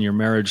out in your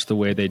marriage the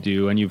way they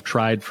do, and you've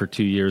tried for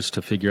 2 years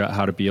to figure out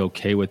how to be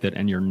okay with it,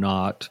 and you're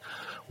not,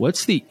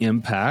 what's the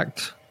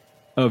impact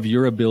of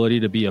your ability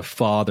to be a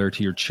father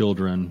to your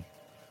children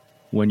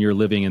when you're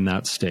living in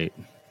that state?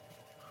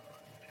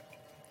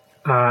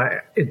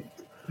 I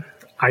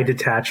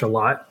detach a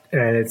lot,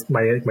 and it's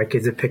my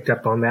kids have picked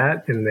up on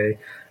that, and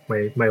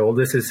my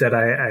oldest has said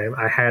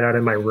I hide out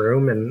in my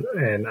room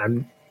and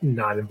I'm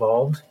not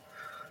involved.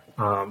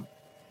 So on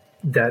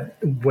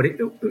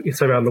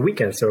the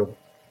weekend, so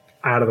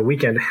out of the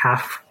weekend,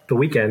 half the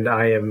weekend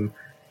I am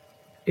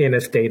in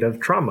a state of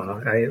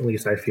trauma. At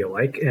least I feel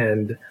like,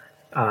 and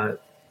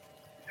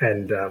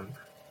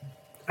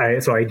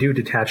I do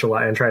detach a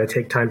lot and try to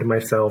take time to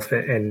myself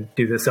and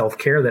do the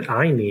self-care that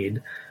I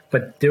need.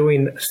 But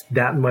doing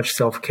that much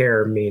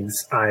self-care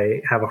means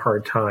I have a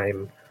hard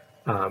time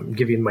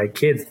giving my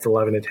kids the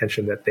love and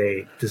attention that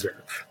they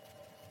deserve.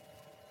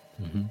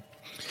 Mm-hmm.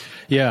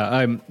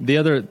 Yeah, the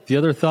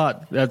other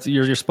thought, that's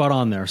you're spot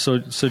on there. So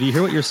do you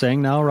hear what you're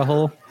saying now,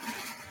 Rahul?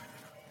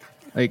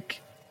 Like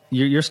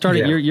you're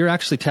starting, you're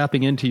actually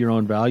tapping into your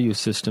own value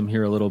system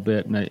here a little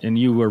bit, and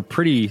you're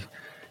pretty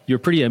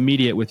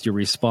immediate with your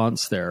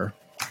response there.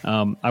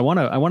 I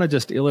want to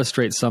just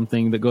illustrate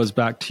something that goes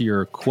back to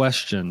your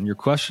question. Your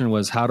question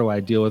was, how do I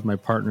deal with my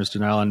partner's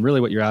denial? And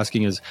really what you're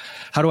asking is,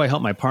 how do I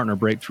help my partner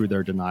break through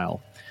their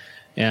denial?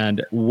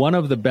 And one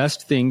of the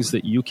best things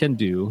that you can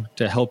do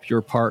to help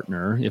your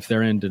partner, if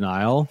they're in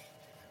denial,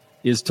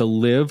 is to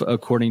live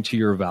according to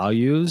your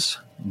values,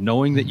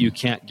 knowing that you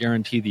can't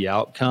guarantee the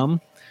outcome.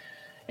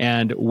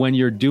 And when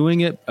you're doing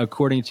it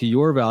according to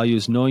your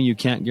values, knowing you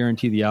can't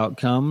guarantee the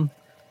outcome,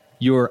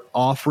 you're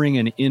offering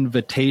an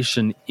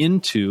invitation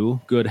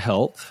into good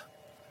health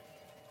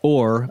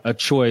or a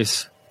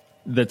choice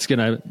that's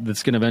gonna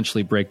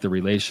eventually break the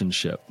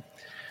relationship.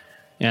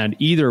 And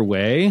either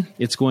way,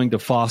 it's going to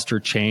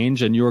foster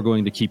change, and you're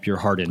going to keep your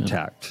heart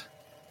intact.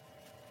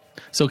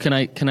 So can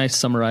I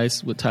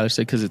summarize what Tyler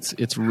said, because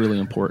it's really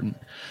important.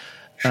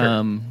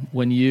 Sure.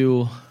 When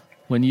you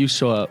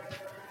show up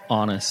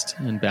honest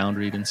and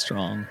boundaried and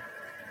strong,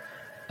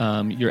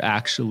 you're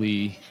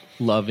actually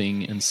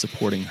loving and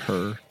supporting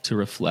her to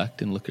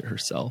reflect and look at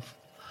herself.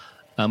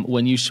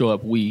 When you show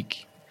up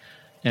weak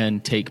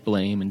and take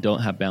blame and don't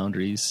have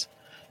boundaries,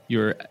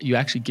 you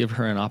actually give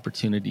her an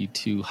opportunity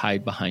to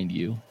hide behind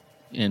you,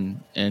 and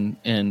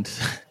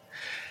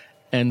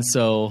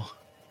so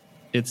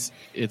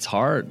it's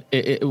hard.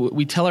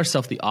 We tell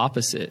ourselves the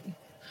opposite.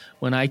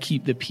 When I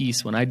keep the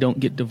peace, when I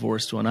don't get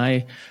divorced,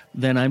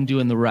 then I'm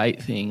doing the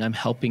right thing. I'm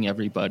helping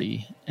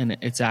everybody, and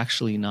it's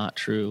actually not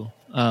true.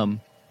 I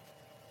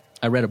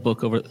read a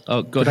book over.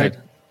 Oh, go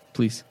ahead,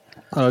 please.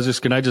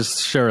 Can I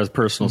just share a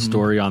personal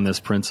story on this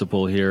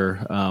principle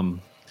here?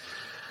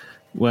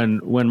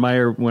 When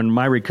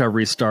my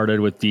recovery started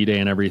with D-Day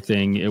and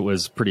everything, it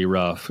was pretty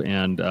rough.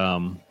 And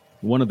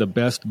one of the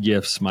best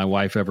gifts my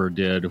wife ever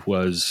did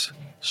was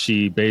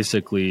she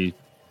basically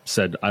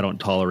said, "I don't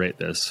tolerate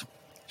this."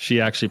 She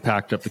actually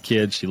packed up the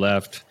kids, she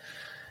left,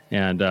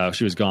 and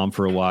she was gone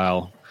for a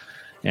while.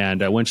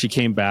 And when she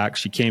came back,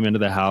 she came into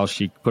the house,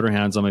 she put her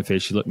hands on my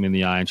face, she looked me in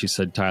the eye, and she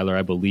said, "Tyler,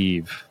 I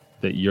believe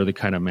that you're the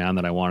kind of man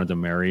that I wanted to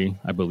marry.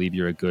 I believe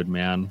you're a good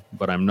man,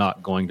 but I'm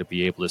not going to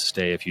be able to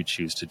stay if you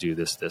choose to do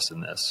this, this,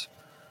 and this."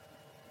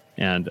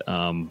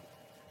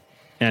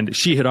 And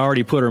she had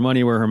already put her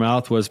money where her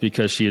mouth was,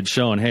 because she had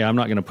shown, hey, I'm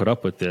not going to put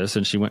up with this.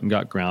 And she went and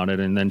got grounded.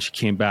 And then she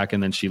came back,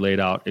 and then she laid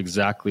out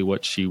exactly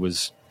what she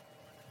was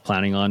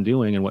planning on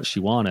doing and what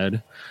she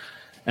wanted.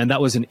 And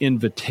that was an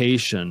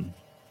invitation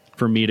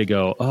for me to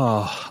go,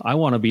 oh, I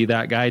want to be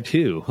that guy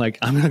too. Like,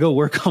 I'm going to go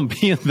work on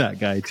being that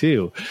guy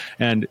too.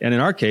 And in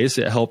our case,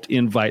 it helped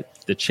invite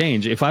the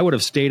change. If I would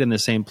have stayed in the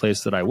same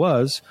place that I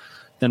was,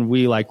 then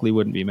we likely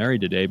wouldn't be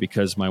married today,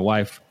 because my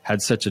wife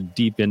had such a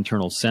deep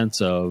internal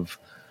sense of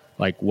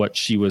like what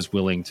she was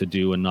willing to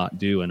do and not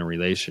do in a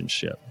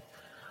relationship.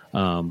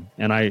 And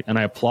I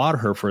applaud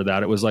her for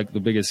that. It was like the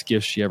biggest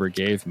gift she ever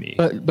gave me.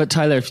 But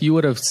Tyler, if you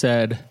would have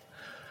said,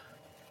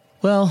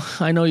 well,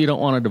 I know you don't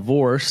want a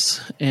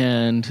divorce,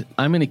 and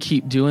I'm going to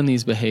keep doing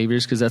these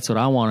behaviors because that's what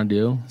I want to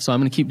do. So I'm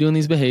going to keep doing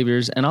these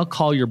behaviors, and I'll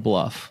call your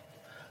bluff.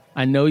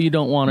 I know you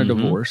don't want a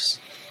divorce.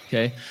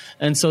 Okay.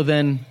 And so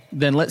then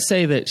let's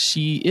say that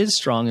she is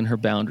strong in her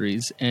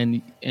boundaries,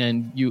 and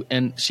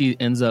she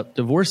ends up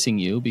divorcing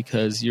you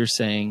because you're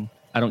saying,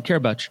 I don't care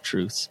about your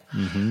truths.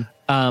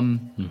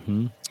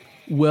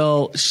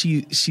 Well,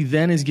 she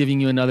then is giving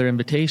you another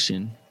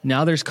invitation.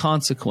 Now there's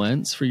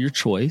consequence for your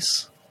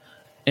choice,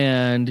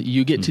 and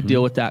you get to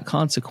deal with that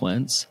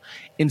consequence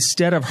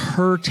instead of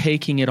her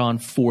taking it on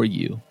for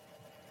you.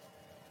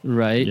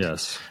 Right?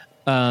 Yes.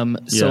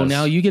 So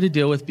now you get to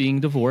deal with being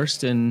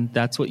divorced, and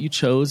that's what you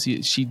chose.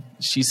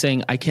 She's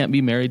saying, I can't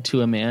be married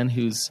to a man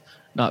who's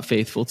not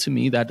faithful to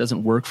me. That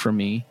doesn't work for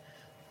me.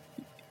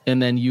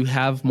 And then you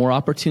have more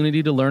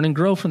opportunity to learn and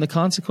grow from the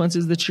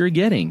consequences that you're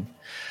getting.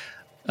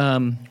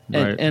 And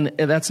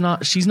that's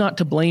not, she's not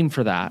to blame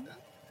for that.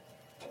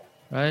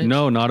 Right?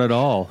 No, not at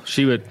all.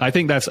 She would. I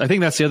think that's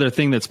the other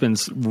thing that's been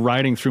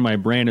riding through my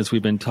brain as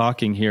we've been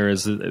talking here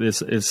is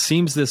this. It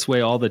seems this way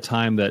all the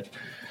time, that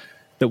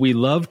we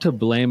love to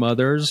blame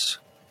others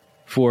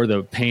for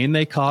the pain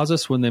they cause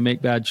us when they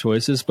make bad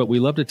choices, but we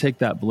love to take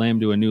that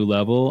blame to a new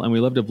level, and we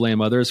love to blame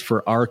others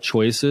for our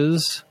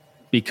choices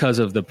because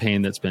of the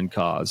pain that's been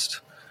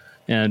caused.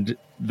 And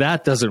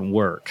that doesn't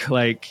work.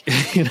 Like,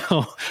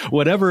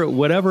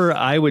 whatever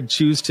I would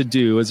choose to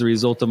do as a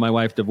result of my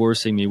wife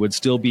divorcing me would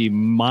still be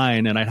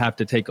mine, and I'd have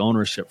to take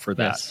ownership for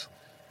that.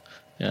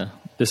 Yeah.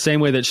 The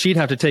same way that she'd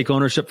have to take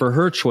ownership for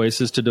her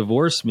choices to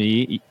divorce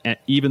me,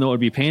 even though it would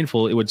be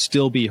painful, it would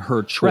still be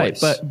her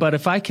choice. Right, but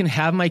if I can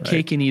have my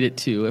cake and eat it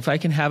too, if I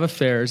can have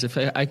affairs, if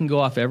I can go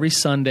off every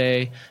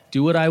Sunday,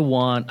 do what I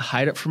want,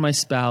 hide it from my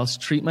spouse,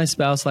 treat my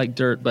spouse like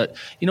dirt, but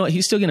you know what?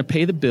 He's still going to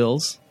pay the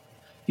bills.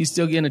 He's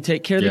still going to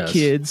take care of the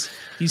kids.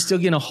 He's still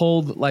going to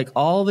hold like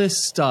all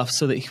this stuff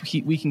so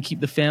that we can keep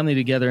the family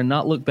together and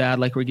not look bad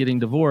like we're getting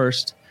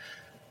divorced.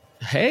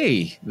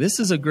 Hey, this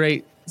is a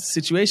great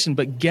situation,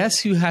 but guess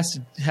who has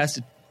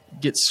to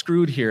get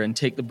screwed here and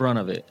take the brunt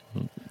of it?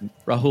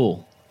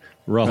 Rahul.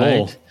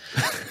 Right?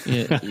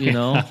 you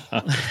know.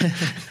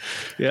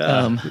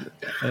 Yeah.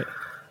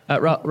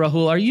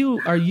 Rahul,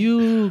 are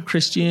you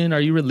Christian?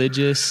 Are you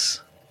religious?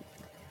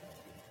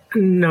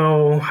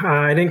 No,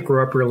 I didn't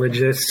grow up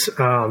religious.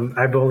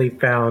 I've only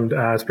found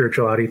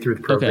spirituality through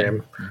the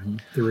program,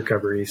 through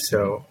recovery.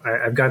 So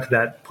I've gotten to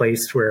that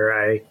place where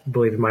I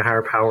believe in my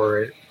higher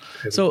power.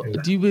 So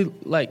do you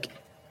like,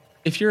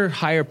 if your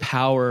higher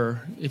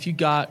power, if you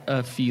got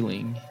a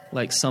feeling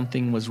like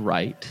something was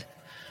right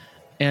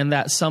and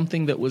that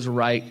something that was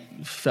right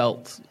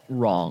felt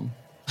wrong,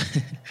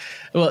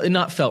 well, it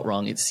not felt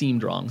wrong, it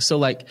seemed wrong. So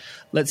like,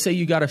 let's say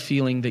you got a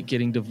feeling that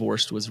getting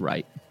divorced was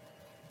right.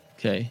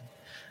 Okay.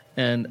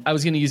 And I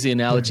was going to use the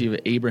analogy of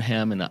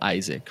Abraham and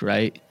Isaac,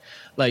 right?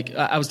 Like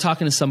I was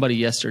talking to somebody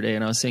yesterday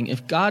and I was saying,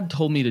 if God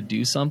told me to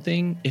do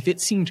something, if it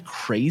seemed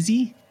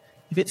crazy,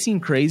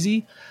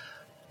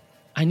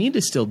 I need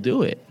to still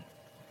do it.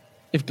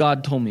 If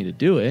God told me to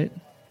do it,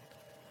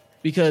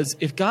 because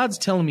if God's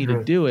telling me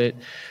to do it,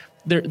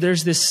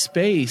 there's this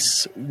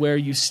space where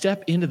you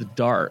step into the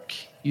dark,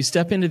 you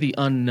step into the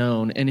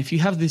unknown. And if you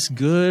have this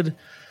good,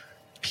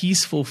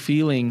 peaceful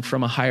feeling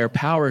from a higher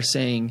power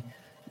saying,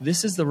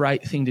 this is the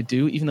right thing to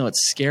do, even though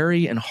it's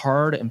scary and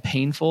hard and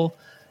painful,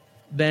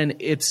 then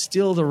it's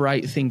still the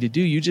right thing to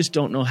do. You just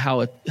don't know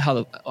how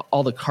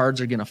all the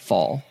cards are going to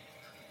fall,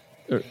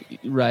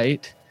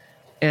 right?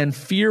 And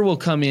fear will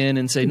come in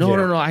and say,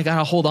 no, I got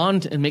to hold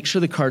on and make sure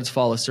the cards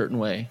fall a certain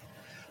way.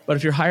 But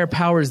if your higher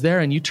power is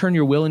there and you turn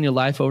your will and your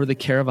life over to the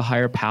care of a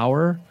higher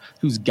power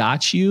who's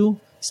got you,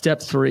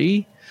 step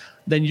 3,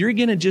 then you're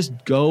going to just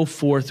go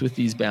forth with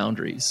these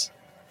boundaries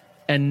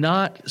and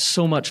not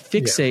so much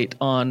fixate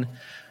on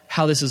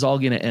how this is all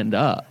going to end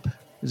up.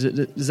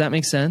 Does that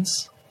make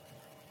sense?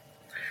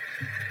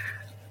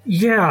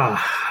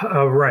 Yeah,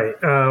 right.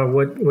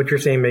 What you're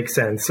saying makes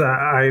sense.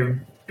 I've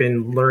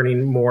been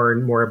learning more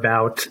and more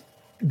about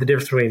the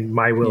difference between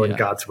my will and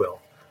God's will.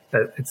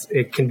 It's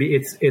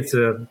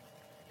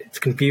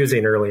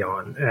confusing early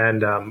on.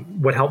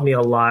 And what helped me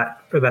a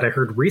lot that I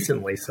heard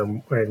recently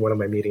in one of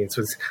my meetings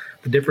was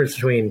the difference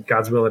between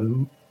God's will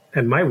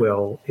and my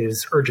will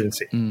is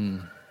urgency.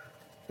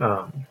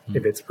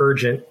 If it's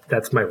urgent,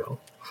 that's my will.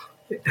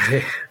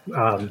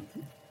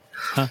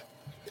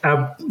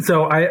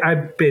 So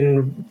I've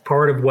been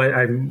part of what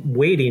I'm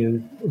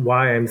waiting,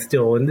 why I'm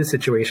still in this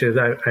situation is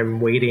I'm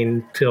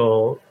waiting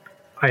till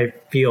I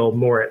feel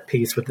more at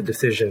peace with the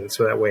decision.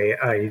 So that way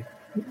I'm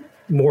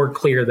more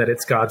clear that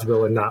it's God's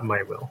will and not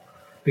my will.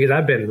 Because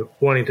I've been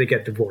wanting to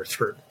get divorced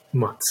for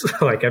months.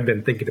 Like I've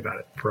been thinking about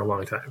it for a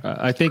long time.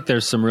 I think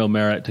there's some real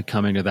merit to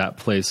coming to that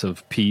place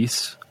of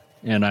peace.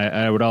 And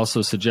I would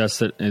also suggest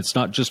that it's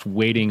not just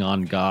waiting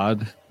on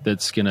God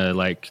that's going to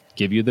like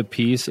give you the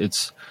peace.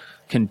 It's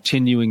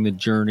continuing the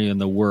journey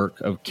and the work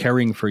of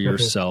caring for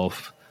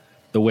yourself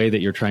the way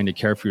that you're trying to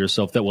care for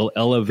yourself that will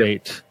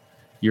elevate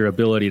your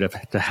ability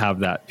to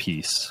have that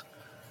peace.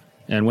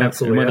 And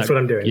absolutely, that's what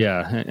I'm doing.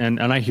 Yeah,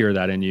 and I hear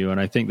that in you, and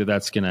I think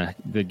that's gonna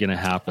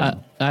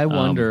happen. I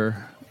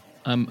wonder.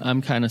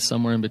 I'm kind of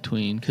somewhere in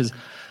between because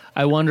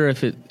I wonder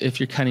if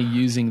you're kind of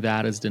using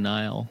that as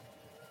denial.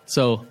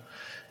 So,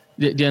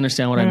 do you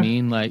understand what I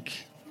mean? Like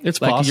it's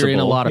like possible. You're in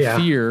a lot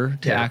of fear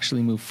to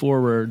actually move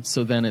forward.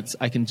 So then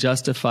I can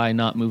justify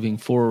not moving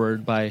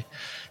forward by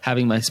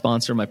having my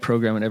sponsor, my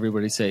program, and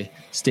everybody say,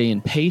 "Stay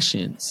in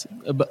patience."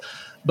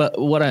 But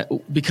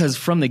because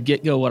from the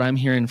get-go, what I'm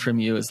hearing from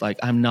you is like,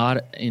 I'm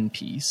not in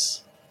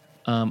peace.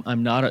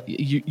 I'm not.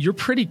 You're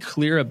pretty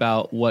clear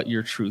about what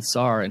your truths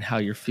are and how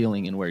you're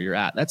feeling and where you're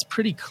at. That's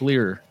pretty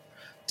clear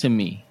to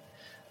me.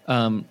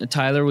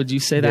 Tyler, would you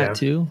say that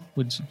too?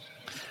 Would you?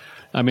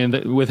 I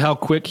mean, with how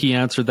quick he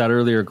answered that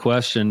earlier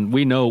question,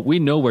 we know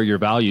where your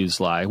values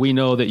lie. We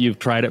know that you've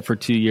tried it for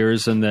 2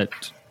 years, and that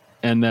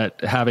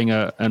having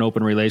an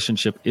open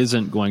relationship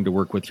isn't going to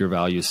work with your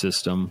value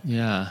system.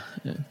 Yeah.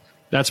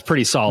 That's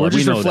pretty solid. We're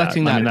just we know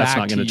reflecting that. that I mean, that's back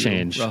not going to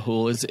change.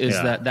 Rahul, is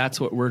that's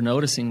what we're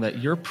noticing, that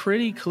you're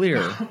pretty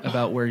clear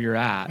about where you're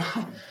at.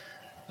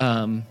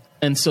 And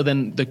so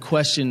then the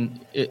question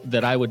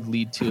that I would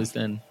lead to is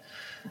then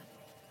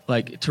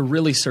like to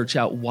really search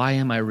out, why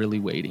am I really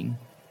waiting?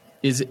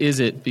 Is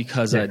it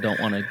because I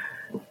don't want to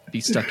be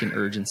stuck in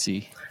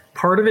urgency?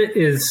 Part of it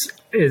is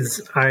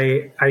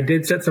I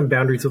did set some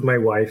boundaries with my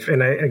wife,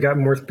 and I got a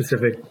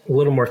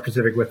little more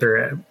specific with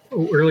her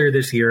earlier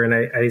this year. And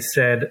I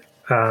said,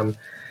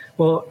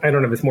 well, I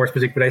don't know if it's more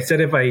specific, but I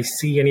said if I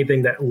see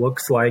anything that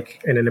looks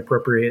like an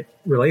inappropriate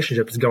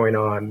relationship is going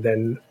on,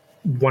 then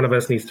one of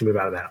us needs to move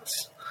out of the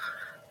house.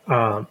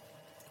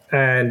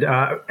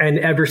 And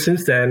ever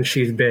since then,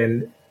 she's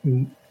been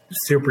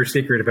super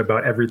secretive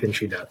about everything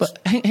she does. But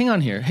hang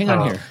on here.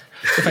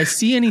 If I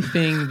see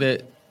anything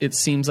that it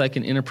seems like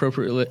an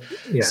inappropriate,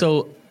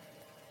 so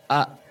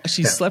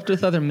she slept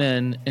with other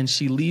men and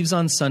she leaves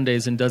on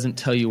Sundays and doesn't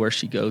tell you where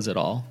she goes at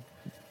all.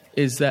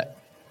 Is that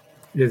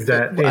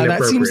inappropriate?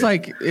 That seems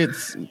like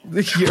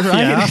you're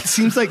right. Yeah. It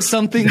seems like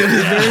something that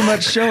is very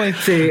much showing.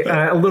 See,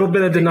 a little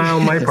bit of denial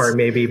on my part,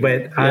 maybe,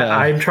 but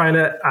I'm trying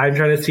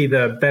to see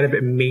the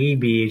benefit.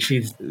 Maybe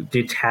she's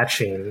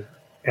detaching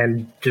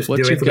and just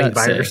doing something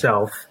by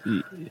herself.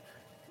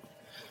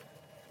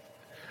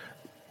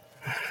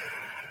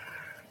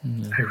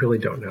 I really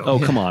don't know. Oh,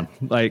 come on.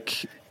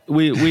 Like,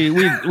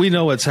 we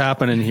know what's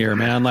happening here,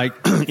 man. Like,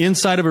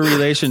 inside of a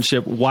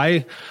relationship,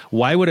 why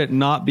would it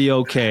not be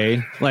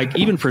okay? Like,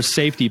 even for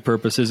safety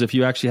purposes, if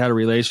you actually had a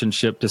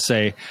relationship, to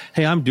say,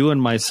 hey, I'm doing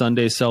my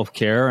Sunday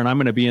self-care and I'm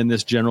going to be in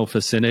this general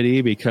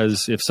vicinity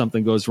because if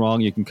something goes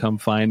wrong, you can come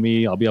find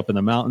me. I'll be up in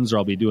the mountains, or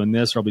I'll be doing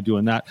this, or I'll be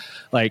doing that.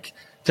 Like,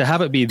 to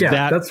have it be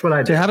that's what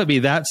I do. To have it be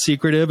that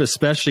secretive,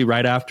 especially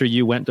right after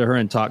you went to her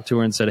and talked to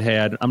her and said,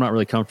 hey, I'm not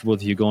really comfortable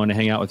with you going to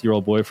hang out with your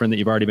old boyfriend that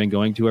you've already been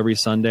going to every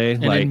Sunday.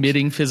 And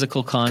admitting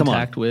physical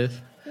contact with.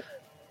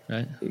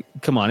 Right.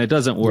 Come on. It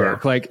doesn't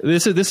work. Yeah. Like,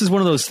 this is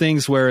one of those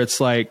things where it's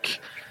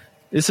like,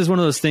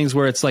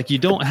 you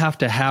don't have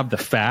to have the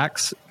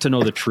facts to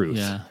know the truth.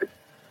 Yeah.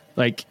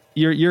 Like,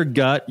 your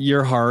gut,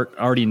 your heart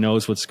already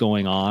knows what's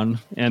going on.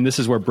 And this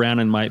is where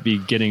Brandon might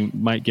getting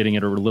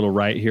it a little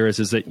right here is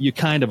that you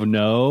kind of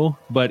know,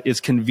 but it's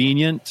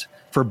convenient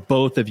for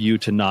both of you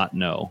to not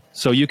know.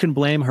 So you can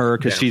blame her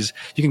because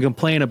you can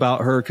complain about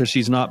her because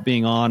she's not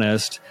being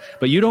honest,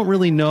 but you don't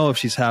really know if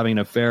she's having an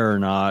affair or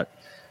not.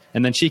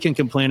 And then she can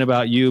complain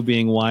about you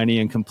being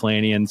whiny and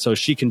complaining. And so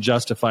she can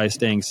justify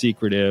staying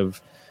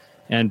secretive.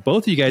 And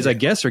both of you guys, I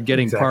guess, are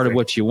getting part of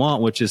what you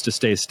want, which is to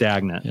stay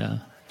stagnant. Yeah.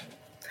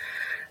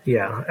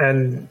 Yeah,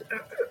 and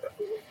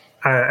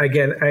I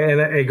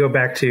go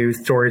back to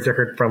stories I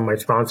heard from my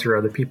sponsor,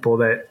 other people,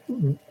 that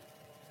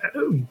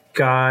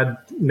God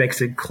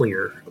makes it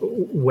clear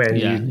when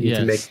you need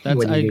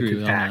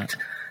to act.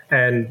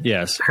 And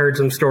heard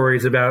some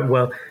stories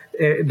about,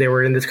 they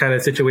were in this kind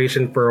of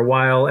situation for a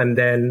while, and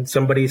then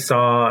somebody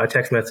saw a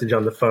text message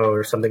on the phone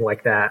or something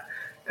like that,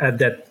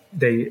 that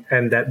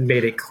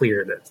made it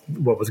clear that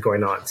what was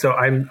going on. So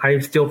I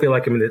still feel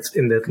like I'm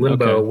in this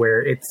limbo where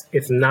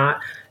it's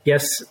not.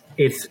 Yes,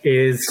 it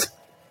is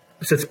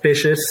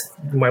suspicious.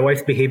 My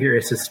wife's behavior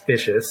is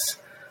suspicious,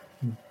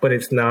 but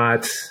it's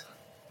not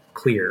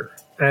clear.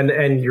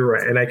 And you're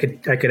right. And I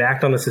could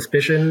act on the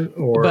suspicion,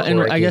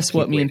 I guess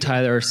what me and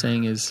Tyler are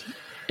saying is,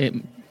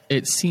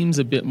 it seems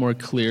a bit more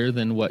clear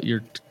than what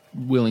you're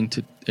willing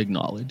to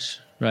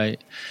acknowledge,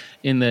 right?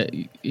 In that,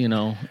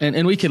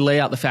 and we could lay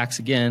out the facts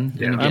again.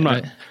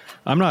 Yeah.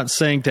 I'm not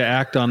saying to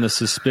act on the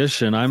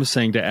suspicion. I'm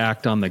saying to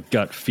act on the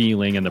gut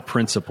feeling and the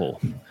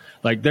principle.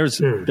 Like, there's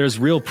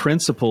real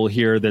principle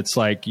here that's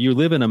like, you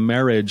live in a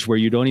marriage where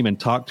you don't even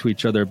talk to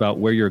each other about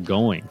where you're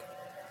going.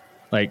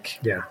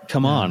 Like,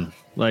 come on.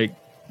 Like,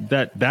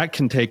 that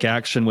can take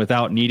action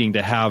without needing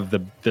to have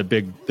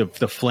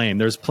the flame.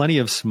 There's plenty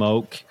of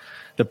smoke.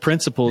 The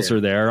principles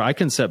are there. I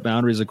can set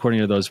boundaries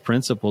according to those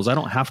principles. I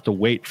don't have to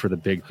wait for the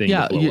big thing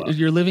to blow up.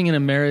 You're living in a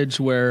marriage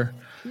where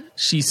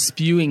she's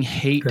spewing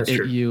hate at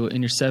you, and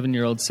your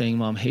 7-year-old saying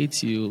mom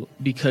hates you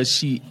because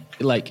she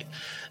the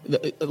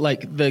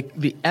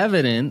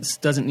evidence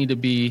doesn't need to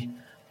be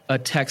a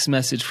text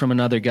message from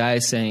another guy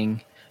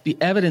saying. The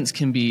evidence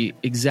can be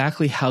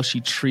exactly how she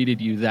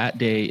treated you that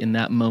day in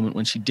that moment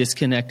when she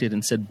disconnected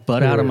and said,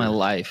 "Butt out of my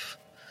life."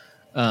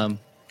 And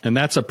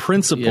that's a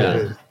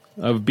principle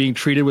of being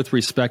treated with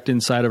respect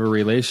inside of a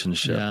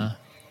relationship. Yeah.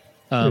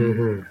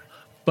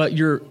 But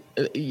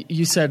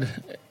you said,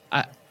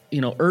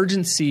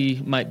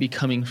 urgency might be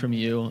coming from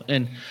you,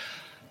 and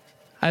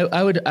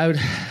I would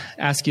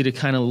ask you to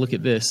kind of look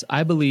at this.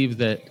 I believe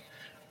that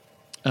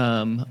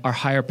our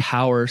higher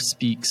power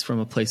speaks from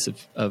a place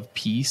of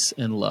peace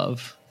and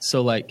love.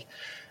 So, like,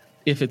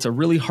 if it's a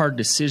really hard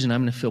decision,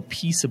 I'm going to feel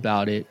peace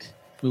about it,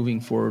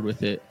 moving forward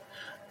with it.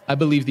 I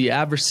believe the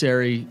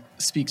adversary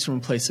speaks from a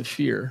place of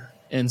fear.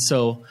 And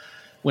so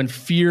when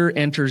fear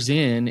enters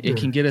in, it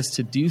can get us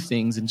to do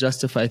things and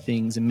justify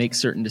things and make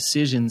certain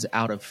decisions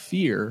out of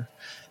fear.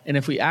 And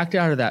if we act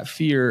out of that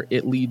fear,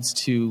 it leads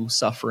to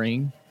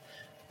suffering,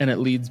 and it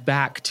leads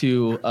back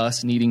to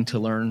us needing to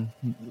learn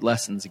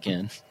lessons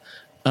again.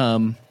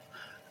 And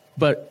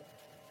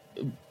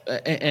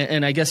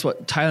I guess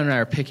what Tyler and I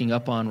are picking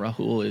up on,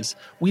 Rahul, is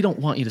we don't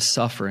want you to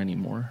suffer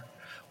anymore.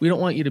 We don't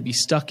want you to be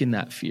stuck in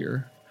that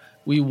fear.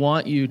 We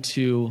want you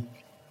to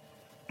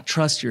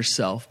trust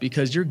yourself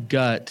because your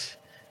gut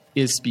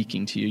is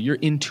speaking to you. Your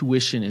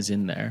intuition is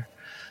in there.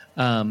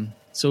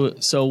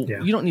 So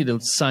you don't need to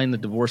sign the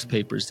divorce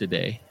papers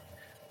today.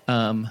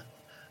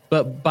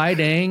 But by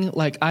dang,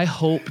 like, I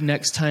hope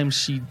next time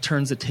she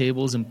turns the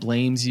tables and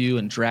blames you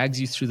and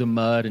drags you through the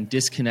mud and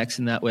disconnects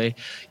in that way,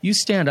 you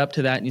stand up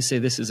to that and you say,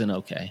 this isn't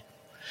okay.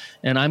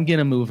 and I'm going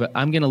to move it.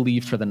 I'm going to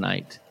leave for the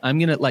night. I'm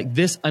going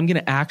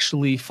to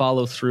actually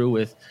follow through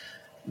with,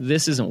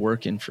 this isn't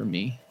working for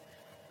me.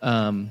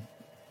 And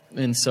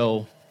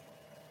so,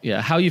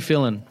 yeah, how you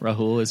feeling,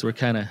 Rahul, as we're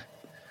kind of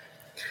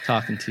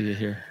talking to you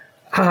here?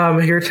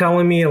 You're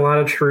telling me a lot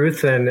of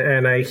truth,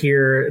 and I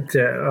hear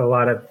a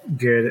lot of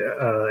good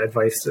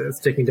advice,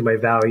 sticking to my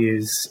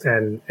values,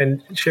 and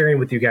sharing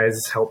with you guys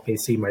has helped me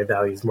see my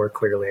values more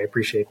clearly. I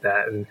appreciate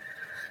that. And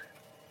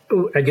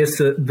I guess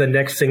the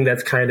next thing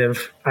that's kind of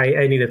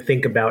I need to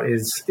think about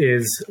is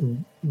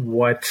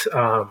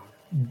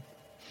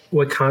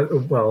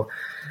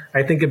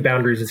I think of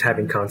boundaries as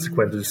having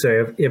consequences.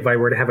 So if I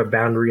were to have a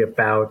boundary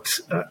about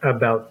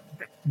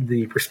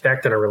the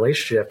respect in a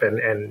relationship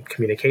and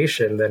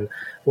communication, then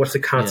what's the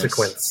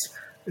consequence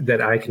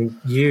that I can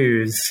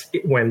use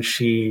when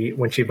she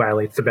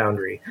violates the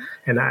boundary?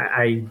 And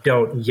I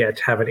don't yet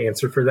have an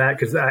answer for that,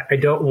 because I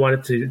don't want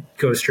it to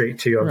go straight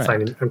to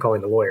I'm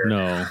calling the lawyer.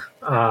 No.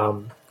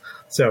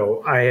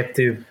 So I have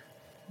to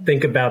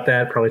think about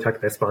that, probably talk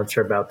to my sponsor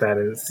about that,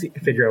 and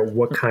figure out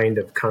what kind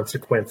of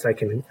consequence I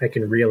can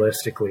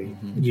realistically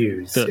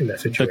use in that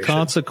situation. The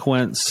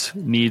consequence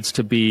needs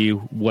to be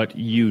what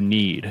you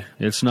need.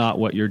 It's not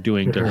what you're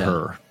doing to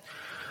her.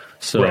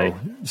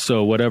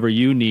 So whatever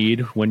you need,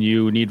 when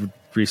you need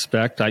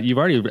respect, you've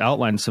already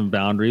outlined some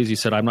boundaries. You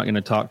said, I'm not going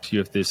to talk to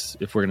you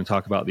if we're going to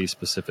talk about these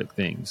specific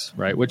things,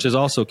 right? Which is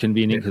also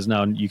convenient, because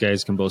now you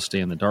guys can both stay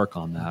in the dark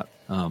on that.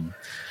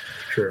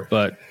 True.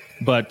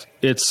 But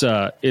it's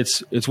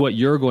what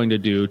you're going to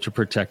do to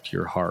protect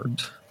your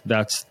heart.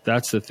 That's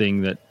the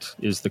thing that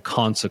is the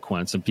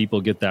consequence, and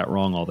people get that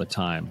wrong all the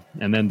time.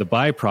 And then the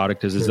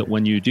byproduct is that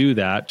when you do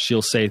that,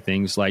 she'll say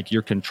things like,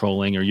 you're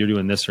controlling, or you're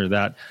doing this or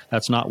that.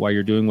 That's not why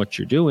you're doing what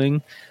you're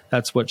doing.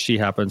 That's what she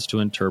happens to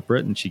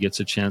interpret, and she gets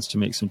a chance to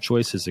make some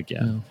choices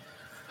again.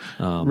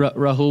 Yeah.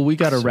 Rahul, we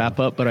got to wrap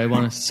up, but I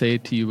want to say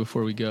to you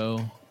before we go,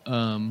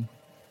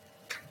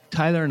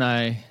 Tyler and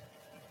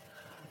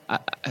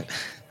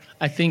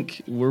I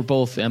think we're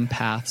both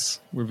empaths.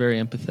 We're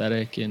very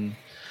empathetic, and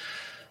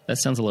that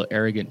sounds a little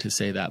arrogant to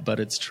say that, but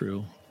it's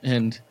true.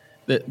 And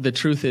the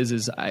truth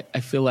is I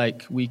feel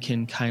like we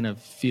can kind of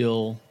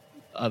feel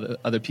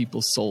other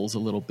people's souls a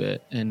little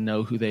bit and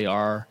know who they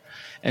are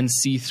and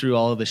see through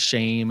all of the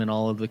shame and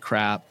all of the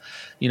crap.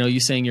 You know, you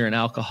saying you're an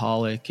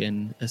alcoholic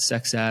and a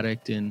sex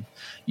addict, and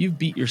you've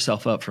beat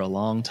yourself up for a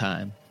long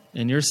time,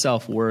 and your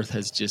self-worth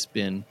has just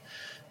been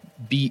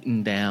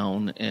beaten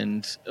down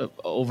and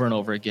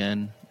over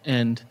again.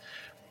 And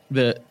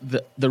the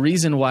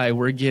reason why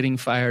we're getting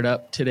fired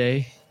up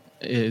today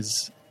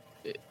is,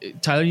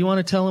 Tyler, you want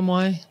to tell him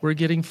why we're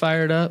getting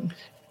fired up?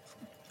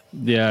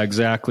 Yeah,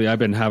 exactly. I've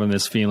been having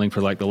this feeling for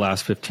like the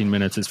last 15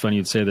 minutes. It's funny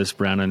you'd say this,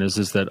 Brandon, is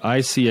that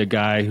I see a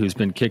guy who's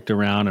been kicked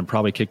around and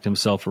probably kicked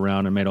himself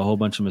around and made a whole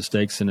bunch of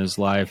mistakes in his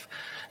life.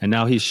 And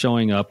now he's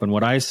showing up. And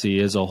what I see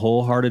is a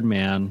wholehearted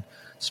man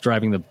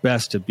striving the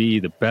best to be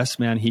the best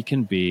man he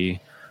can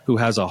be, who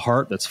has a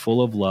heart that's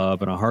full of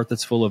love and a heart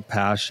that's full of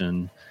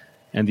passion.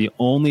 And the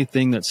only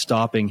thing that's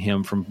stopping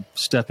him from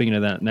stepping into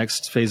that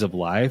next phase of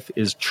life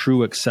is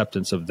true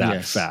acceptance of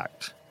that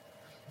fact.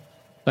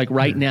 Like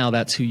right now,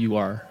 that's who you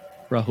are,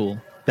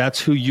 Rahul.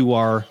 That's who you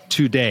are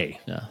today.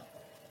 Yeah.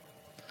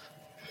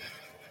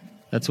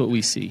 That's what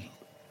we see.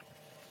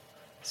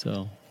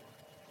 So,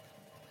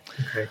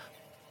 okay.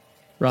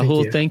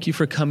 Rahul, thank you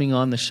for coming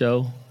on the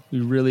show.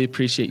 We really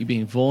appreciate you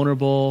being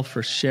vulnerable,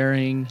 for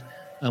sharing.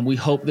 We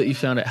hope that you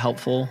found it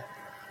helpful.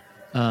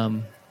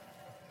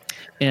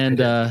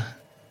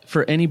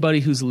 For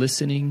anybody who's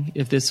listening,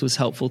 if this was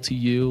helpful to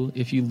you,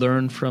 if you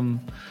learned from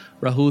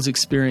Rahul's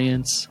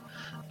experience,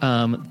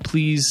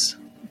 please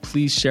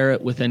share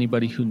it with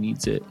anybody who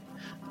needs it.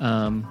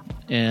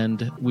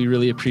 And we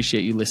really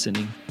appreciate you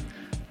listening.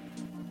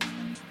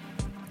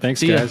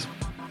 Thanks, guys.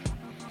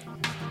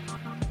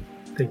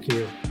 Thank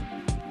you.